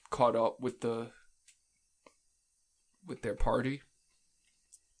caught up with their party.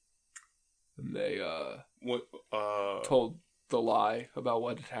 And they told the lie about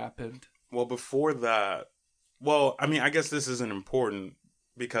what had happened. Well, before that, I mean, I guess this isn't important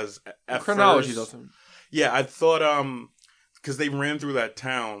because at chronology first, doesn't. Yeah, I thought because they ran through that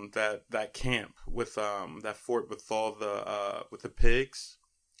town, that camp with that fort with all the pigs,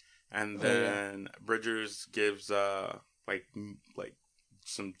 and then Bridgers gives like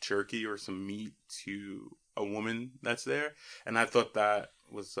some jerky or some meat to a woman that's there, and I thought that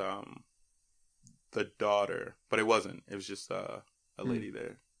was the daughter, but it wasn't. It was just a lady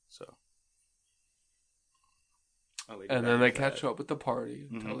there. So, and then they catch up with the party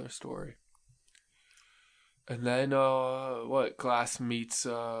and tell their story. And then, Glass meets,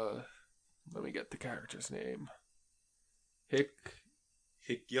 let me get the character's name. Hikuck.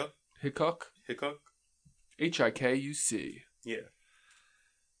 Hikuc. Yeah.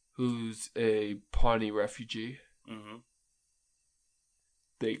 Who's a Pawnee refugee. Mm-hmm.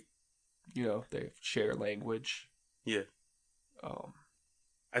 They share language. Yeah.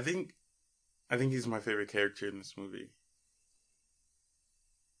 I think he's my favorite character in this movie.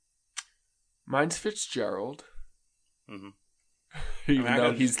 Mine's Fitzgerald. Mm-hmm. Even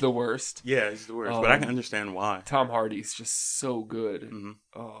though he's the worst. Yeah, he's the worst. But I can understand why. Tom Hardy's just so good. Mm-hmm.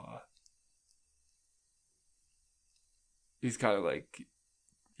 He's kind of like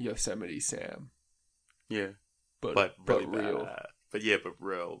Yosemite Sam. Yeah. But really real. Bad. But yeah, but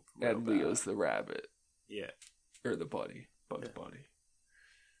real and bad. Leo's the rabbit. Yeah. Or the buddy. Bugs Bunny.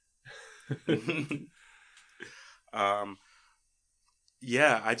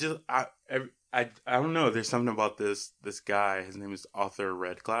 Yeah, I don't know. There's something about this guy. His name is Arthur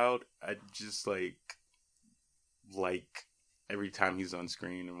Red Cloud. I just like every time he's on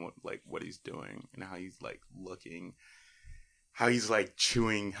screen and what he's doing and how he's like looking. how he's like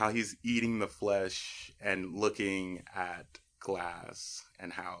chewing, how he's eating the flesh and looking at Glass,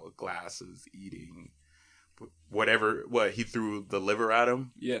 and how Glass is eating what he threw the liver at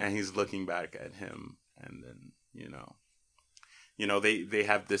him, and he's looking back at him, and then they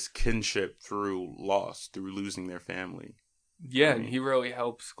have this kinship through loss, through losing their family. Yeah, and he really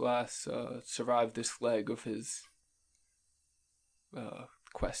helps Glass survive this leg of his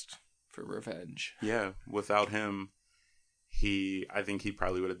quest for revenge. Yeah, without him, I think he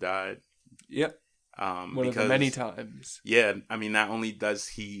probably would have died. Yep. One of the many times. Yeah, I mean, not only does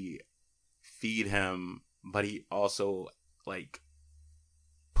he feed him, but he also like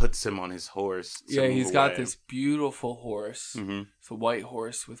puts him on his horse. Yeah, he's got this beautiful horse. Mm-hmm. It's a white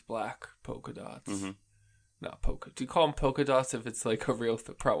horse with black polka dots. Mm-hmm. Not polka. Do you call them polka dots if it's like a real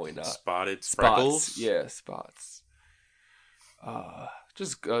thing? Probably not. Spotted Spots. freckles? Yeah, spots.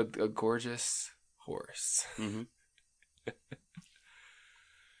 Just a gorgeous horse. Mm-hmm.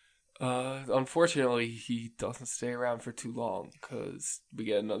 Unfortunately, he doesn't stay around for too long because we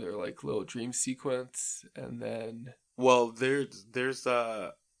get another like little dream sequence, and then this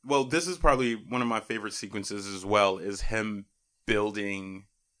is probably one of my favorite sequences as well. Is him building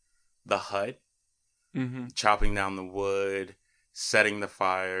the hut, chopping down the wood, setting the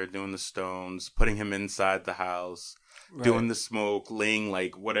fire, doing the stones, putting him inside the house, doing the smoke, laying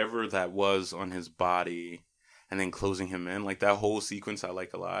like whatever that was on his body. And then closing him in, like that whole sequence, I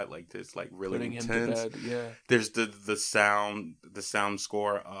like a lot. Like this, like really putting intense. him to bed, yeah. There's the sound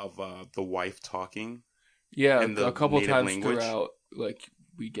score of the wife talking. Yeah, in the a couple native times language. throughout, like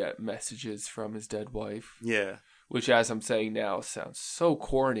we get messages from his dead wife. Yeah, which, as I'm saying now, sounds so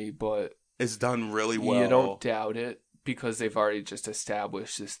corny, but it's done really well. You don't doubt it because they've already just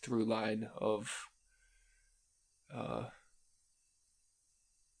established this through line of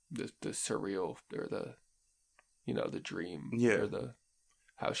the surreal or the the dream, or the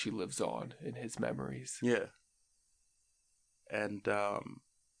how she lives on in his memories. Yeah. And so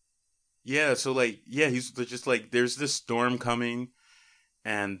like he's just like there's this storm coming,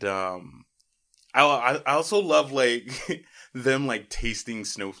 and I also love like them like tasting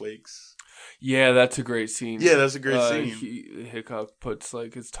snowflakes. Yeah, that's a great scene. Yeah, that's a great scene. Hickok puts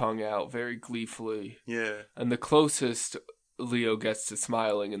like his tongue out very gleefully. Yeah. And the closest Leo gets to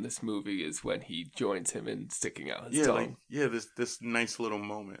smiling in this movie is when he joins him in sticking out his tongue. This nice little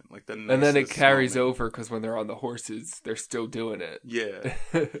moment, like the. And then it carries over because when they're on the horses, they're still doing it. Yeah.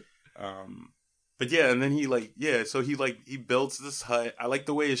 But yeah, and then he builds this hut. I like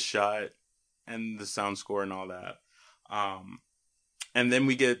the way it's shot, and the sound score and all that. And then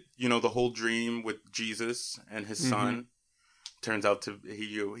we get the whole dream with Jesus and his son. Turns out to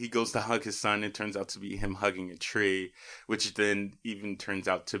he goes to hug his son. It turns out to be him hugging a tree, which then even turns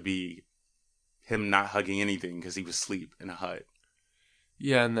out to be him not hugging anything because he was asleep in a hut.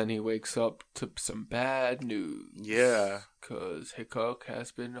 Yeah, and then he wakes up to some bad news. Yeah, because Hickok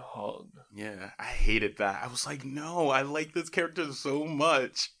has been hung. Yeah, I hated that. I was like, no, I like this character so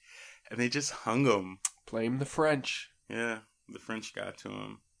much, and they just hung him. Blame the French. Yeah, the French got to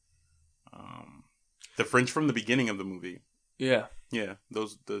him. The French from the beginning of the movie. Yeah. Yeah,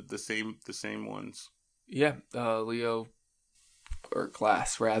 those the same ones. Yeah, Leo or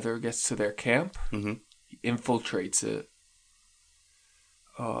Glass rather gets to their camp. Mm-hmm. He infiltrates it.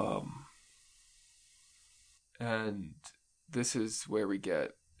 And this is where we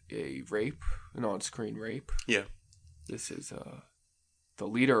get a rape, an on-screen rape. Yeah. This is the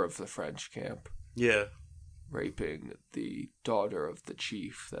leader of the French camp. Yeah. Raping the daughter of the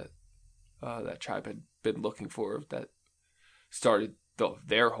chief that tribe had been looking for, that started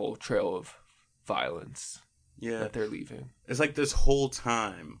their whole trail of violence that they're leaving. It's like this whole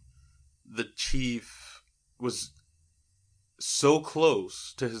time, the chief was so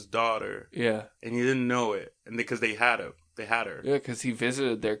close to his daughter. Yeah. And he didn't know it. And because they had her. Yeah, because he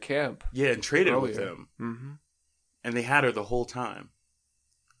visited their camp. Yeah, and traded with them. Mm-hmm. And they had her the whole time.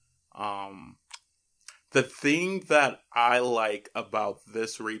 The thing that I like about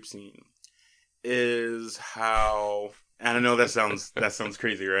this rape scene is how... I know that sounds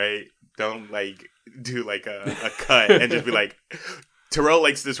crazy, right? Don't like do like a cut and just be like, Terrell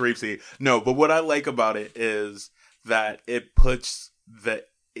likes this rape scene. No, but what I like about it is that it puts the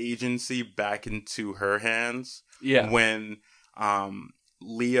agency back into her hands. Yeah. When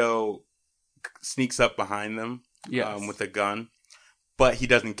Leo sneaks up behind them with a gun, but he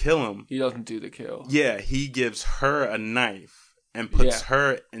doesn't kill him. He doesn't do the kill. Yeah, he gives her a knife and puts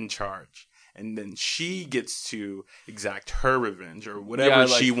her in charge. And then she gets to exact her revenge or whatever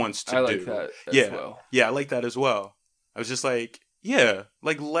she wants to do. I like that as well. Yeah, I like that as well. I was just like, yeah,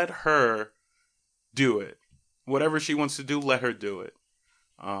 like let her do it. whatever she wants to do, let her do it.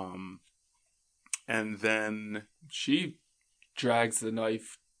 And then She drags the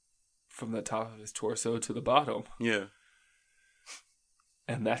knife from the top of his torso to the bottom. yeah,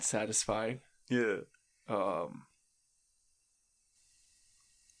 And that's satisfying. yeah.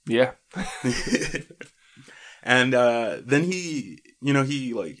 Yeah. And then he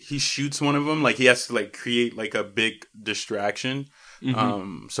shoots one of them. Like he has to like create like a big distraction,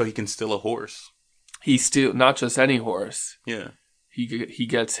 so he can steal a horse. He steals not just any horse. Yeah, He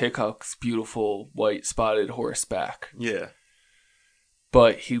gets Hickok's beautiful white spotted horse back. yeah,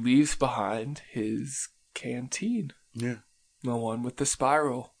 But he leaves behind his canteen. yeah, The one with the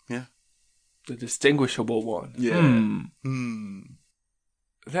spiral. yeah, The distinguishable one. yeah.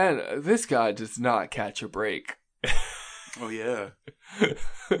 Then this guy does not catch a break. Oh yeah,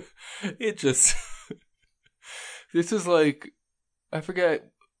 It just... This is like... I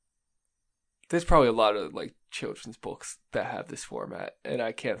forget... There's probably a lot of like children's books that have this format, and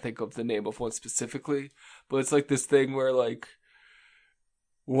I can't think of the name of one specifically, but it's like this thing where like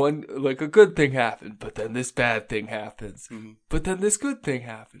one like a good thing happened, but then this bad thing happens, but then this good thing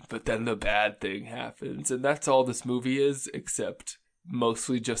happened, but then the bad thing happens, and that's all this movie is, except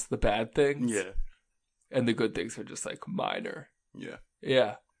mostly just the bad things. yeah, And the good things are just like minor. yeah,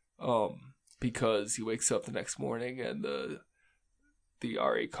 Yeah. Because he wakes up the next morning and the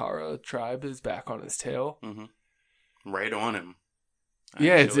Arikara tribe is back on his tail. right on him.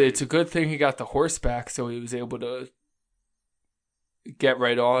 Yeah, actually. it's a good thing he got the horse back, so he was able to get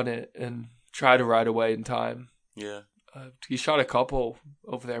right on it and try to ride away in time. Yeah, He shot a couple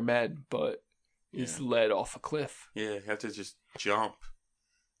of their men, but he's led off a cliff. yeah. He had to just jump,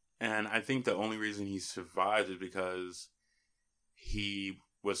 and I think the only reason he survived is because he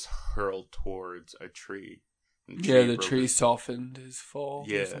was hurled towards a tree. Yeah, the broke tree his- softened his fall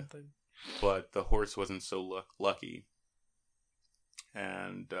Yeah. or something. but the horse wasn't so lucky,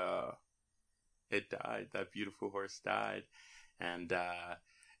 and it died. That beautiful horse died, and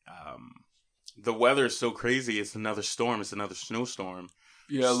the weather is so crazy. It's another storm. It's another snowstorm.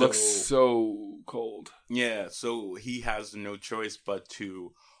 Yeah, it looks so cold. Yeah, so he has no choice but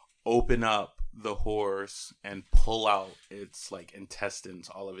to open up the horse and pull out its like intestines,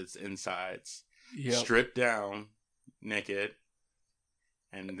 all of its insides, Yep. strip down naked,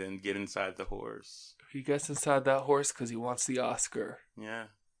 and then get inside the horse. He gets inside that horse because he wants the Oscar. Yeah,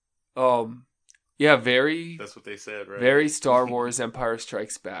 Yeah, very, that's what they said, right? very Star Wars Empire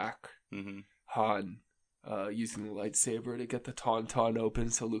Strikes Back. Mm-hmm. Han using the lightsaber to get the Tauntaun open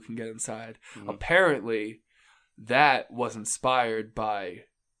so Luke can get inside. Mhm. Apparently, that was inspired by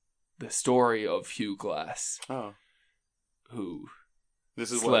the story of Hugh Glass, Oh, who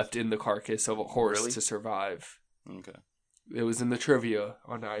this is slept in the carcass of a horse Really? to survive. Okay. It was in the trivia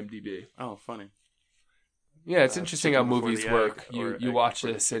on IMDb. Oh, funny. Yeah, it's interesting how chicken before movies the work. egg, or You egg watch before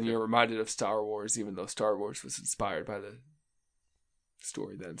the this and chicken. you're reminded of Star Wars, even though Star Wars was inspired by the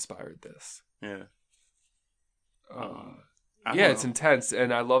story that inspired this. Yeah. I don't Yeah, it's know. intense,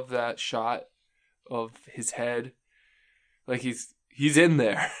 and I love that shot of his head. Like he's in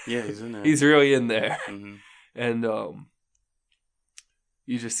there. Yeah, he's in there. He's really in there, hmm and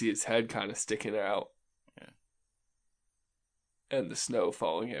you just see his head kind of sticking out. Yeah. And the snow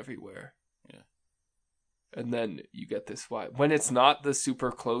falling everywhere. Yeah. And then you get this wide. When it's not the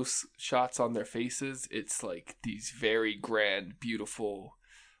super close shots on their faces, it's like these very grand, beautiful,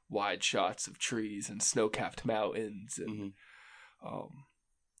 wide shots of trees and snow-capped mountains. And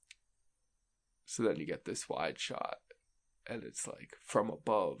so then you get this wide shot, and it's like from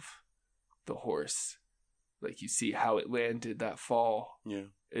above the horse. Like you see how it landed that fall. Yeah.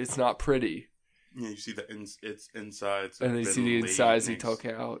 It's not pretty. Yeah, you see its insides. And then you see the insides he took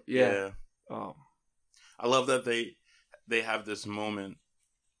out. Yeah. I love that they have this moment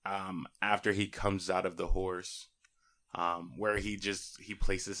after he comes out of the horse where he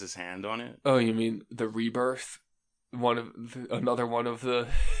places his hand on it. Oh, you mean the rebirth? Another one of the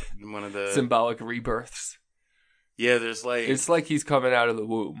One of the symbolic rebirths. Yeah, there's like It's like he's coming out of the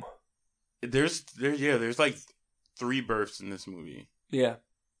womb. there's like 3 births in this movie. Yeah.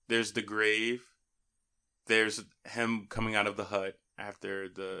 There's the grave. There's him coming out of the hut after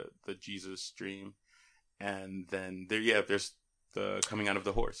the Jesus dream, and then there's the coming out of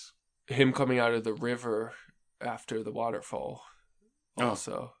the horse. Him coming out of the river after the waterfall.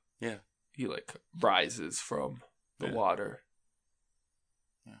 Also. Yeah. He like rises from the water.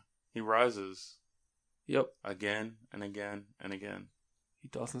 Yeah. He rises. Yep. Again and again and again. He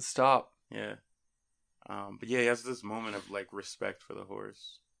doesn't stop. Yeah. But yeah, he has this moment of like respect for the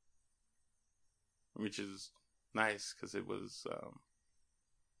horse, which is nice because it was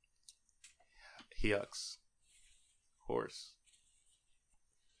Hyuk's horse.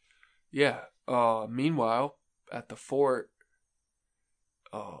 Yeah. Meanwhile, at the fort,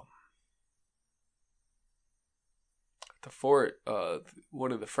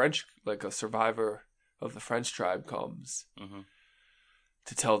 one of the French, like a survivor of the French tribe, comes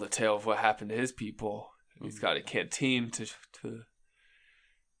to tell the tale of what happened to his people. He's got a canteen to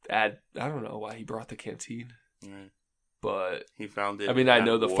add. I don't know why he brought the canteen, but he found it. I mean, I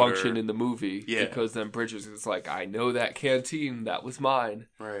know the water. function in the movie because then Bridges is like, I know that canteen, that was mine.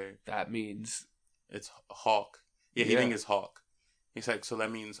 Right. That means it's Hawk. Yeah, he thinks it's Hawk. He's like, so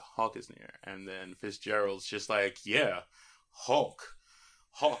that means Hawk is near. And then Fitzgerald's just like, yeah, Hawk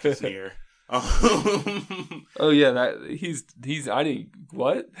is near. Oh yeah, that he's I didn't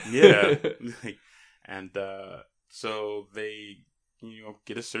what? Yeah. And so they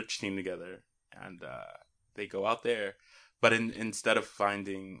get a search team together and they go out there, but instead of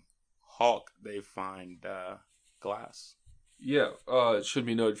finding Hawk, they find Glass. Yeah, it should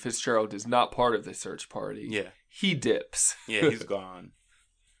be noted Fitzgerald is not part of the search party. Yeah. He dips. Yeah, he's gone.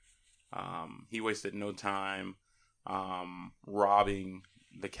 He wasted no time robbing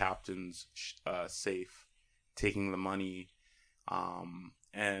the captain's safe, taking the money,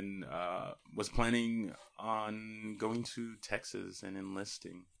 and was planning on going to Texas and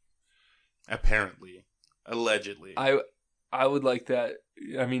enlisting. Apparently. Allegedly. I would like that.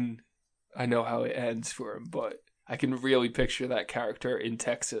 I mean, I know how it ends for him, but I can really picture that character in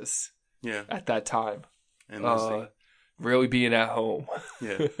Texas. Yeah. At that time. Enlisting. Really being at home.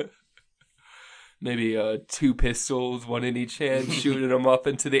 Yeah. Maybe 2 pistols, 1 in each hand, shooting them up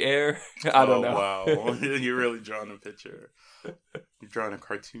into the air. I don't know. Wow. You're really drawing a picture. You're drawing a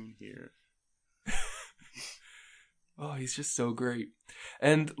cartoon here. Oh, he's just so great.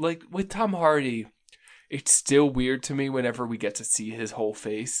 And like with Tom Hardy, it's still weird to me whenever we get to see his whole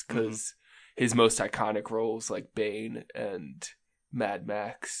face because his most iconic roles like Bane and Mad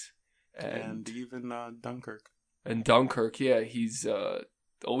Max and even Dunkirk. And Dunkirk, yeah, he's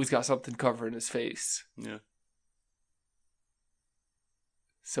always got something covering his face. Yeah.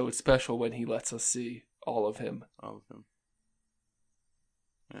 So it's special when he lets us see all of him. All of him.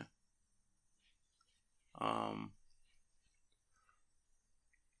 Yeah.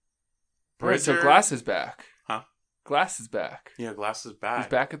 Right, so Glass is back. Huh? Glass is back. Yeah, Glass is back.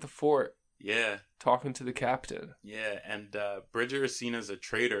 He's back at the fort. Yeah. Talking to the captain. Yeah, and Bridger is seen as a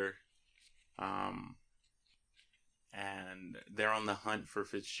traitor. And they're on the hunt for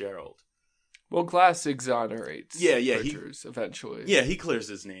Fitzgerald. Well, Glass exonerates Bridgers eventually. Yeah, he clears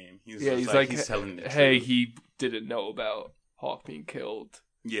his name. He's like he's telling the hey, truth. he didn't know about Hawk being killed.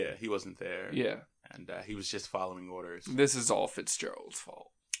 Yeah, he wasn't there. Yeah. And he was just following orders. This is all Fitzgerald's fault.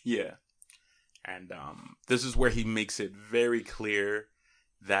 Yeah. And this is where he makes it very clear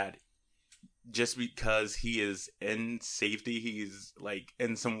that just because he is in safety, he's like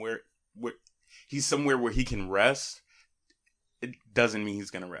in somewhere where he's somewhere where he can rest, it doesn't mean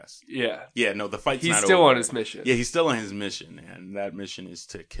he's gonna rest. Yeah. Yeah, no, the fight's he's not still over. on his mission. Yeah, he's still on his mission, and that mission is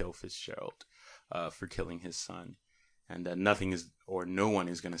to kill Fitzgerald for killing his son. And nothing is or no one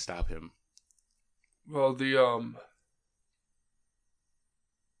is gonna stop him. Well, the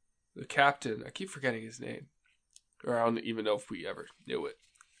captain, I keep forgetting his name. Or I don't even know if we ever knew it.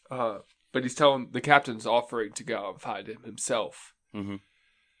 But he's telling the captain's offering to go and find him himself. Mm-hmm.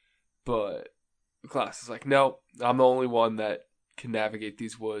 But Glass is like, no, I'm the only one that can navigate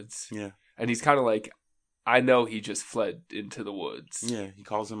these woods. Yeah. And he's kind of like, I know he just fled into the woods. Yeah, he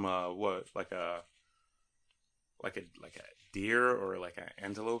calls him like a deer or like an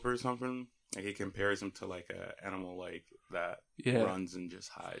antelope or something. Like he compares him to like a animal like that runs and just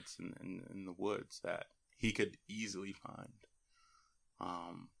hides in the woods that he could easily find.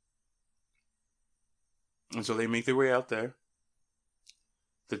 And so they make their way out there.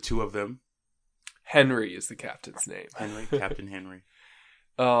 The two of them. Henry is the captain's name. Captain Henry.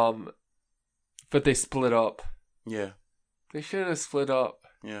 But they split up. Yeah. They shouldn't have split up.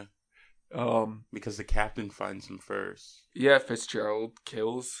 Yeah. Because the captain finds him first. Yeah, Fitzgerald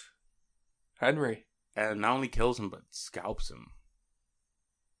kills Henry. And not only kills him, but scalps him.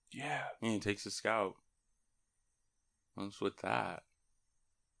 Yeah. Yeah, he takes his scalp. What's with that?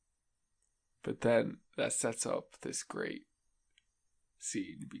 But then that sets up this great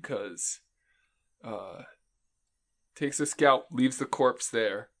scene because takes a scalp, leaves the corpse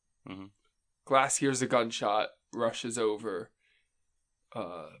there. Mm-hmm. Glass hears a gunshot, rushes over,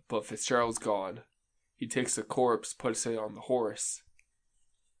 but Fitzgerald's gone. He takes the corpse, puts it on the horse.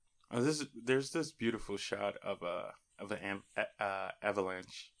 There's this beautiful shot of an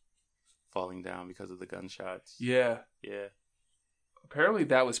avalanche falling down because of the gunshots. Yeah. Yeah. Apparently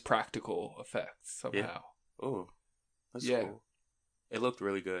that was practical effects somehow. Yeah. Oh. That's Yeah. cool. It looked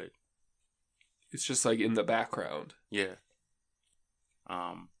really good. It's just like in the background. Yeah.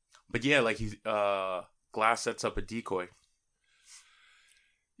 But yeah, like Glass sets up a decoy.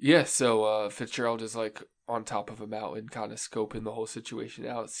 Yeah, so Fitzgerald is like on top of a mountain, kind of scoping the whole situation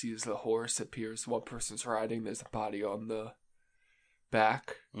out. Sees the horse, appears one person's riding. There's a body on the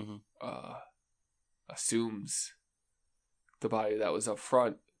back. Mm-hmm. Assumes the body that was up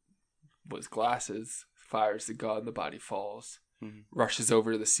front was Glass's. Fires the gun. The body falls. Mm-hmm. Rushes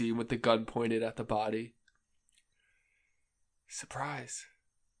over to the scene with the gun pointed at the body. Surprise!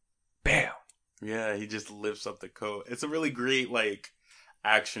 Bam! Yeah, he just lifts up the coat. It's a really great like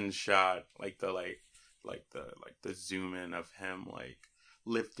action shot, like the zoom in of him like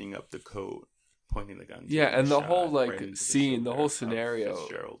lifting up the coat, pointing the gun. Yeah, and the shot whole right like into scene, the shoulder whole of scenario,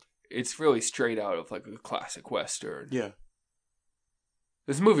 Fitzgerald. it's really straight out of like a classic Western. Yeah,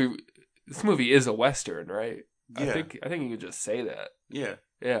 This movie is a Western, right? Yeah. I think you could just say that. yeah,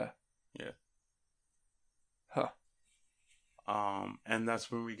 Yeah. yeah. Huh. And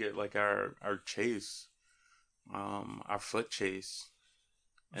that's when we get like our chase, our foot chase,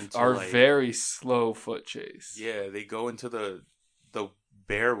 and Our very slow foot chase. yeah, they go into the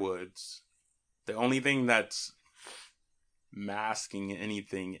bare woods. The only thing that's masking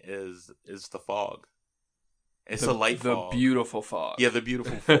anything is the fog. It's a light fog. The beautiful fog. Yeah, the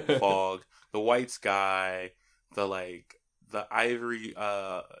beautiful fog, the white sky, the ivory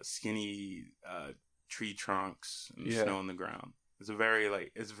skinny tree trunks and Yeah. snow on the ground. It's very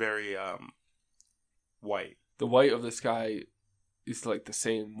white. The white of the sky is like the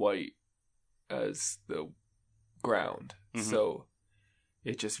same white as the ground. Mhm. So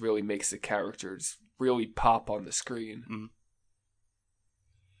it just really makes the characters really pop on the screen.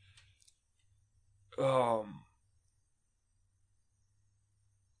 Mhm.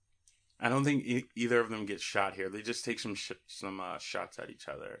 I don't think either of them get shot here. They just take some shots at each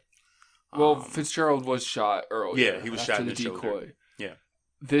other. Well, Fitzgerald was shot earlier. Yeah, he was after shot in the the decoy. shoulder. Yeah.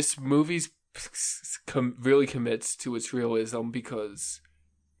 This movie's really commits to its realism because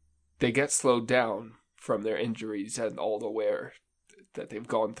they get slowed down from their injuries and all the wear that they've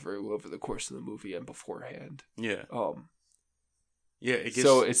gone through over the course of the movie and beforehand. Yeah. Yeah,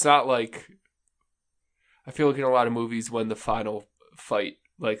 so it's not like, I feel like in a lot of movies when the final fight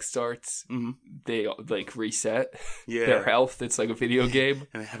like starts, Mhm. they like reset Yeah. their health. It's like a video game.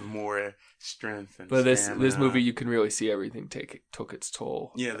 And they have more strength and But this stamina. movie, you can really see everything took its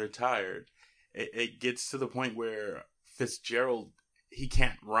toll. Yeah, they're tired. It gets to the point where Fitzgerald, he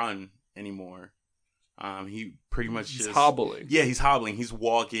can't run anymore. He pretty much He's just hobbling. Yeah, he's hobbling. He's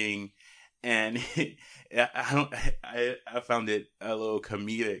walking, and I found it a little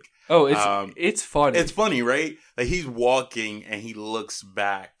comedic. Oh, it's funny. It's funny, right? Like he's walking and he looks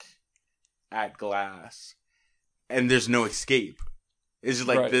back at Glass, and there's no escape. It's just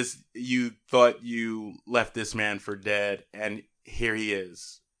like Right. this. You thought you left this man for dead, and here he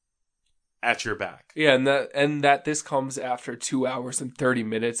is at your back. Yeah, and that this comes after 2 hours and 30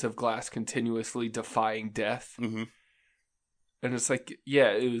 minutes of Glass continuously defying death. Mm-hmm. And it's like, yeah,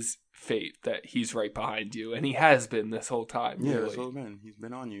 it was fate that he's right behind you, and he has been this whole time. Yeah, really. that's what man. He's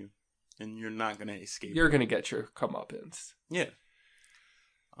been on you, and you're not gonna escape. You're gonna get your comeuppance. Yeah.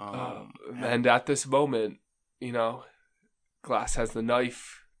 And at this moment, Glass has the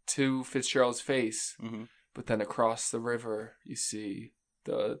knife to Fitzgerald's face, Mhm. but then across the river, you see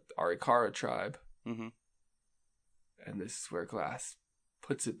the Arikara tribe. Mm-hmm. And this is where Glass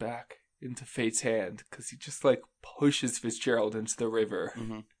puts it back into fate's hand, because he just like pushes Fitzgerald into the river.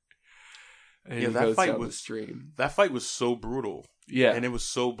 Mhm. And Yeah, he that goes fight down was the stream. That fight was so brutal. Yeah. And it was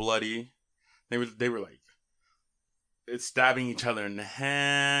so bloody. They were like it's stabbing each other in the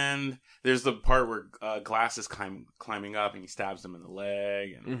hand. There's the part where Glass is climbing up and he stabs him in the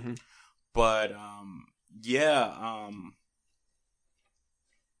leg. And Mm-hmm. but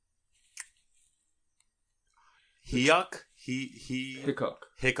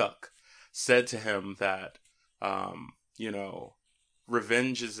Hickok said to him that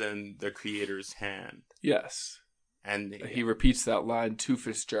revenge is in the creator's hand. Yes. And He repeats that line to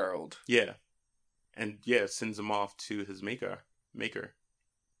Fitzgerald. yeah. And sends him off to his maker.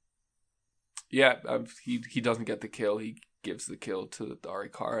 Yeah, he doesn't get the kill. He gives the kill to the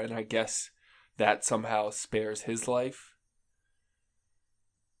Arikara, and I guess that somehow spares his life.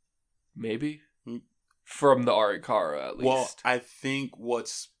 Maybe? From the Arikara, at least. Well, I think what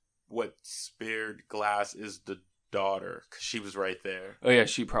spared Glass is the daughter, because she was right there. Oh yeah,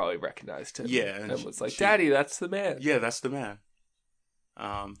 she probably recognized him. Yeah, and and was like, she- "Daddy, that's the man." Yeah, that's the man.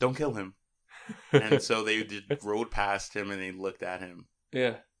 Don't kill him. And so they rode past him and they looked at him.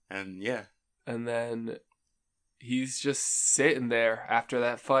 Yeah, And yeah. and then he's just sitting there after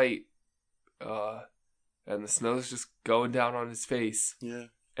that fight, and the snow's just going down on his face. Yeah.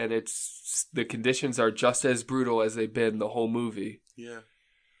 And the conditions are just as brutal as they've been the whole movie. Yeah.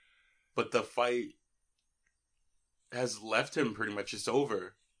 But the fight has left him pretty much. It's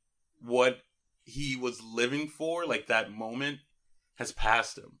over. What he was living for, like that moment, has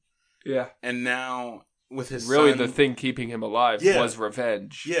passed him. Yeah. And now with his really son, the thing keeping him alive was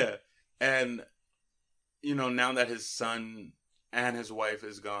revenge. Yeah. And, now that his son and his wife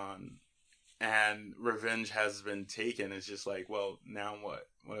is gone and revenge has been taken, it's just like, well, now what?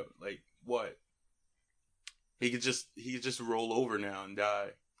 What? He could just roll over now and die,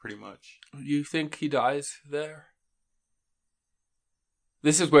 pretty much. You think he dies there?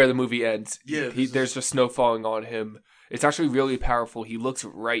 This is where the movie ends. Yeah. There's just snow falling on him. It's actually really powerful. He looks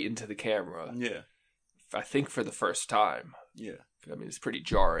right into the camera. Yeah. I think for the first time. Yeah. I mean, it's pretty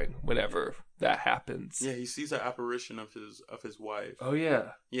jarring whenever that happens. Yeah, he sees an apparition of his wife. Oh,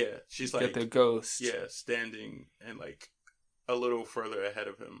 yeah. Yeah, she's Get the ghost. Yeah, standing and like a little further ahead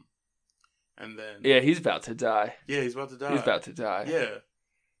of him. And then yeah, he's about to die. Yeah, he's about to die. He's about to die. Yeah.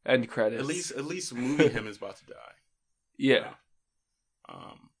 End credits. At least movie him is about to die. Yeah.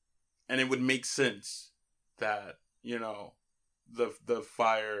 And it would make sense that, the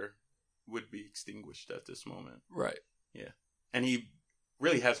fire would be extinguished at this moment. Right. Yeah. And he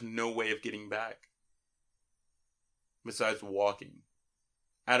really has no way of getting back besides walking.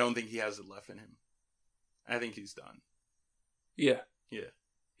 I don't think he has it left in him. I think he's done. Yeah. Yeah.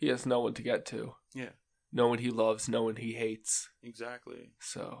 He has no one to get to. Yeah. No one he loves, no one he hates. Exactly.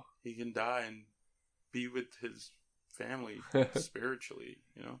 So he can die and be with his family spiritually,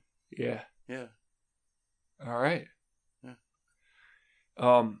 Yeah. Yeah. All right. Yeah.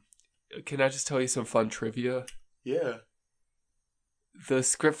 Can I just tell you some fun trivia? Yeah. The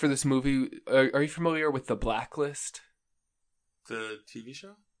script for this movie, are you familiar with The Blacklist? The TV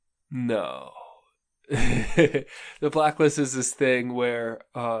show? No. The Blacklist is this thing where,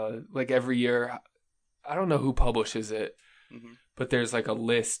 like every year, I don't know who publishes it, but there's like a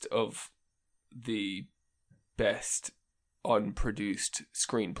list of the best unproduced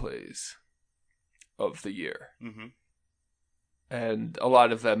screenplays of the year. Mm-hmm. And a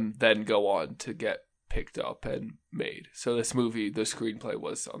lot of them then go on to get picked up and made. So this movie, the screenplay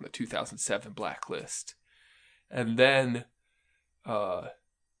was on the 2007 Blacklist. And then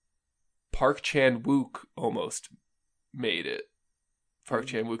Park Chan-wook almost made it. Park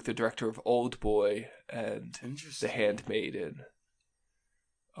Chan-wook, the director of Old Boy and The Handmaiden.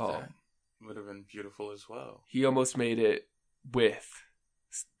 That would have been beautiful as well. He almost made it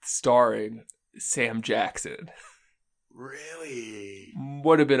starring Sam Jackson. Really?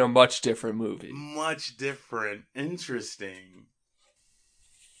 Would have been a much different movie. Much different. Interesting.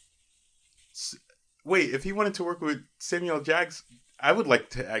 Wait, if he wanted to work with Samuel Jackson, I would like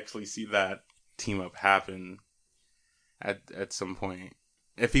to actually see that team up happen at some point.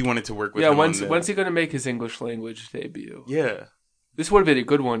 If he wanted to work with him. When's he going to make his English language debut? Yeah. This would have been a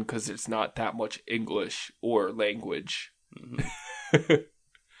good one because it's not that much English or language. Mm-hmm.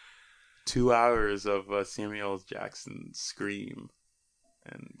 2 hours of Samuel Jackson scream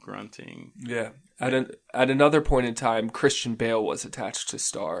and grunting. Yeah. At another point in time, Christian Bale was attached to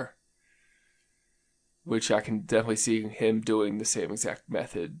star, which I can definitely see him doing the same exact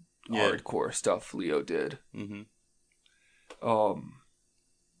method, hardcore stuff Leo did. Mm-hmm.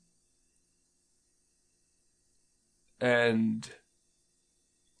 And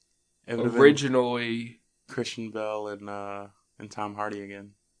originally Christian Bale and Tom Hardy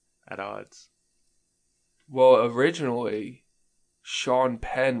again. At odds. Well, originally, Sean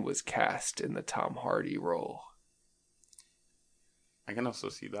Penn was cast in the Tom Hardy role. I can also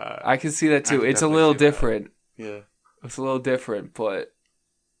see that. I can see that too. It's a little different. That. Yeah. It's a little different, but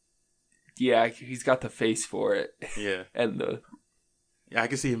yeah, he's got the face for it. Yeah. Yeah, I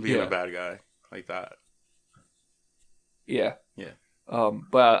can see him being a bad guy like that. Yeah. Yeah.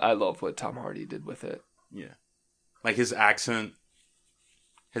 But I love what Tom Hardy did with it. Yeah. Like his accent.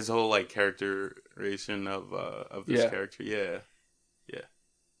 His whole like characterization of this character, yeah.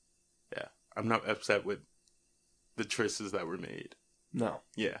 I'm not upset with the choices that were made. No.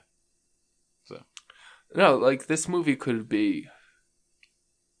 Yeah. So. No, like this movie could be.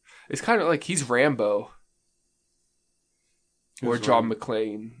 It's kind of like he's Rambo. Or John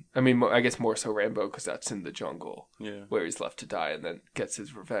McClane. I mean, I guess more so Rambo because that's in the jungle. Yeah. Where he's left to die and then gets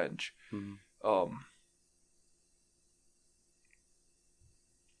his revenge. Mm-hmm.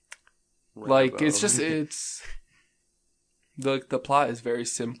 Like, it's just, the plot is very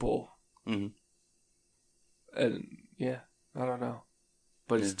simple. Mm-hmm. And, yeah, I don't know.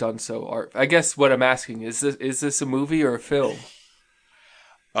 but it's done so art. I guess what I'm asking is this a movie or a film?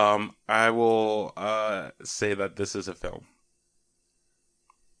 I will say that this is a film.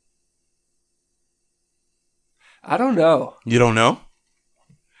 I don't know. You don't know?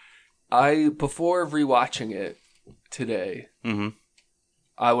 Before rewatching it today,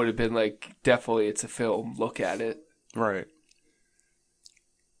 I would have been like, definitely it's a film. Look at it. Right.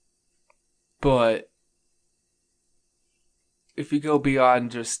 But if you go beyond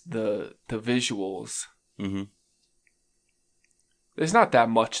just the visuals, there's not that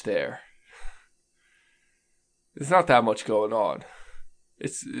much there. There's not that much going on.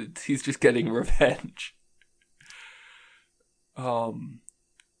 He's just getting revenge. I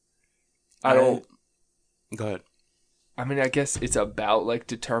don't. Go ahead. I mean, I guess it's about like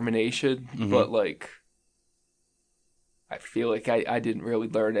determination, but like, I feel like I didn't really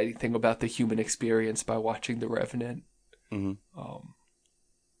learn anything about the human experience by watching The Revenant.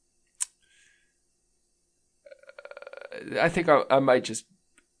 I think I might just.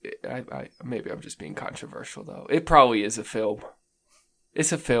 Maybe I'm just being controversial though. It probably is a film.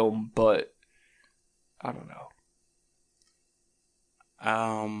 It's a film, but I don't know.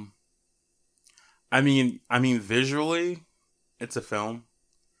 I mean, visually, it's a film.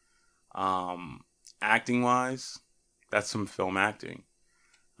 Acting wise, that's some film acting.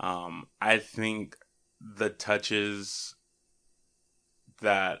 I think the touches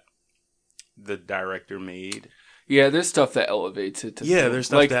that the director made. Yeah, there's stuff that elevates it to film. There's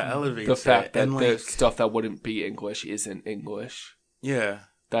stuff like, that elevates the fact that and there's stuff that wouldn't be English isn't English. Yeah.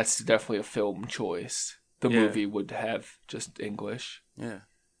 That's definitely a film choice. The movie would have just English. Yeah.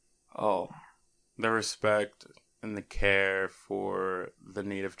 Oh. The respect and the care for the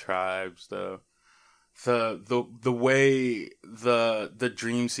native tribes, the way the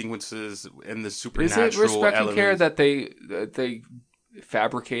dream sequences and the supernatural Is it respect elements. and care that they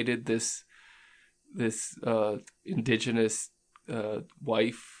fabricated this indigenous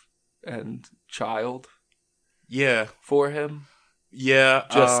wife and child? Yeah. For him? Yeah.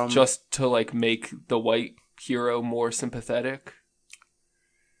 Just to like make the white hero more sympathetic?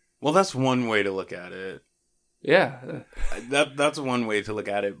 Well, that's one way to look at it. Yeah. That's one way to look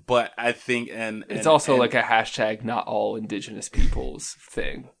at it, but I think it's also like a hashtag not all indigenous peoples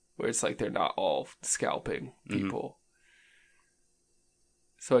thing, where it's like they're not all scalping people.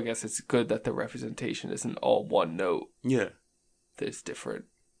 So I guess it's good that the representation isn't all one note. Yeah. There's different,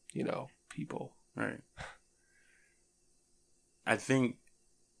 people. Right. I think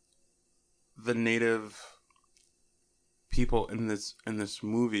the native people in this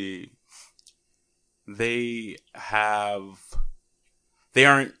movie, they aren't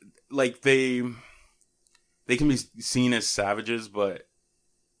like they can be seen as savages, but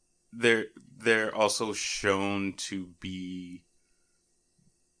they're also shown to be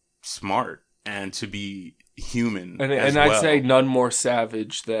smart and to be human. And I'd say none more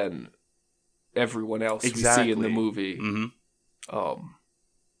savage than everyone else we see in the movie.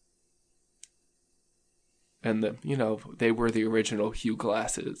 And they were the original Hugh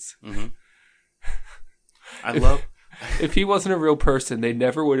Glasses. I love. If he wasn't a real person, they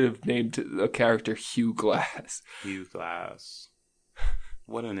never would have named a character Hugh Glass. Hugh Glass.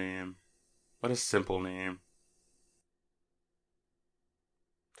 What a name. What a simple name.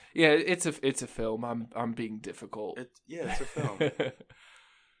 Yeah, it's a film. I'm being difficult. It's a film.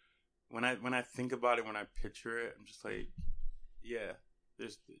 When I think about it, when I picture it, I'm just like, yeah.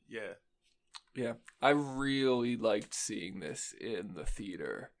 Yeah, I really liked seeing this in the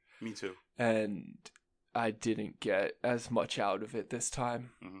theater. Me too. And I didn't get as much out of it this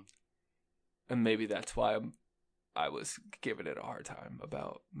time. And maybe that's why I was giving it a hard time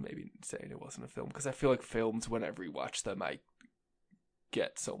about maybe saying it wasn't a film. Because I feel like films, when I rewatch them, I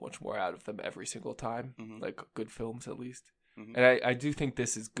get so much more out of them every single time. Like good films, at least. And I do think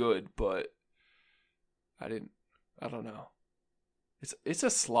this is good, but I don't know. It's a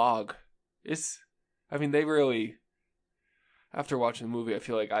slog. They really, after watching the movie, I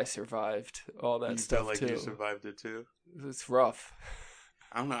feel like I survived all that stuff too. You feel like you survived it too? It's rough.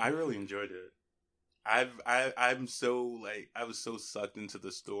 I don't know. I really enjoyed it. I was so sucked into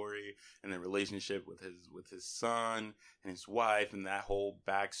the story and the relationship with his son and his wife and that whole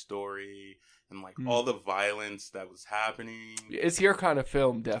backstory and like all the violence that was happening. It's your kind of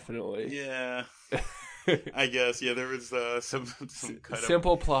film, definitely. Yeah. I guess, yeah, there was some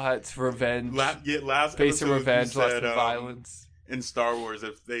simple plots, revenge. Last based on revenge, said, lots of violence. In Star Wars,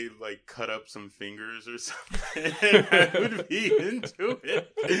 if they like cut up some fingers or something, I would be into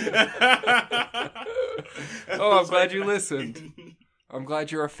it. I'm glad you listened. I'm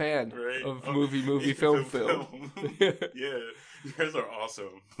glad you're a fan of movie, film. Yeah, You guys are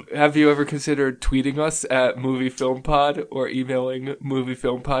awesome. Have you ever considered tweeting us at moviefilmpod or emailing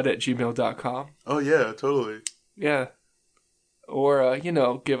moviefilmpod@gmail.com? Oh yeah, totally. Yeah. Or,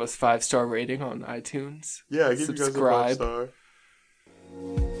 give us 5-star rating on iTunes. Yeah, give subscribe. You guys a 5-star.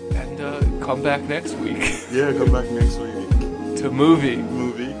 And come back next week. Yeah, come back next week. To movie.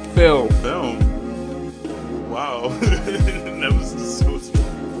 Movie. Film. Wow. That was so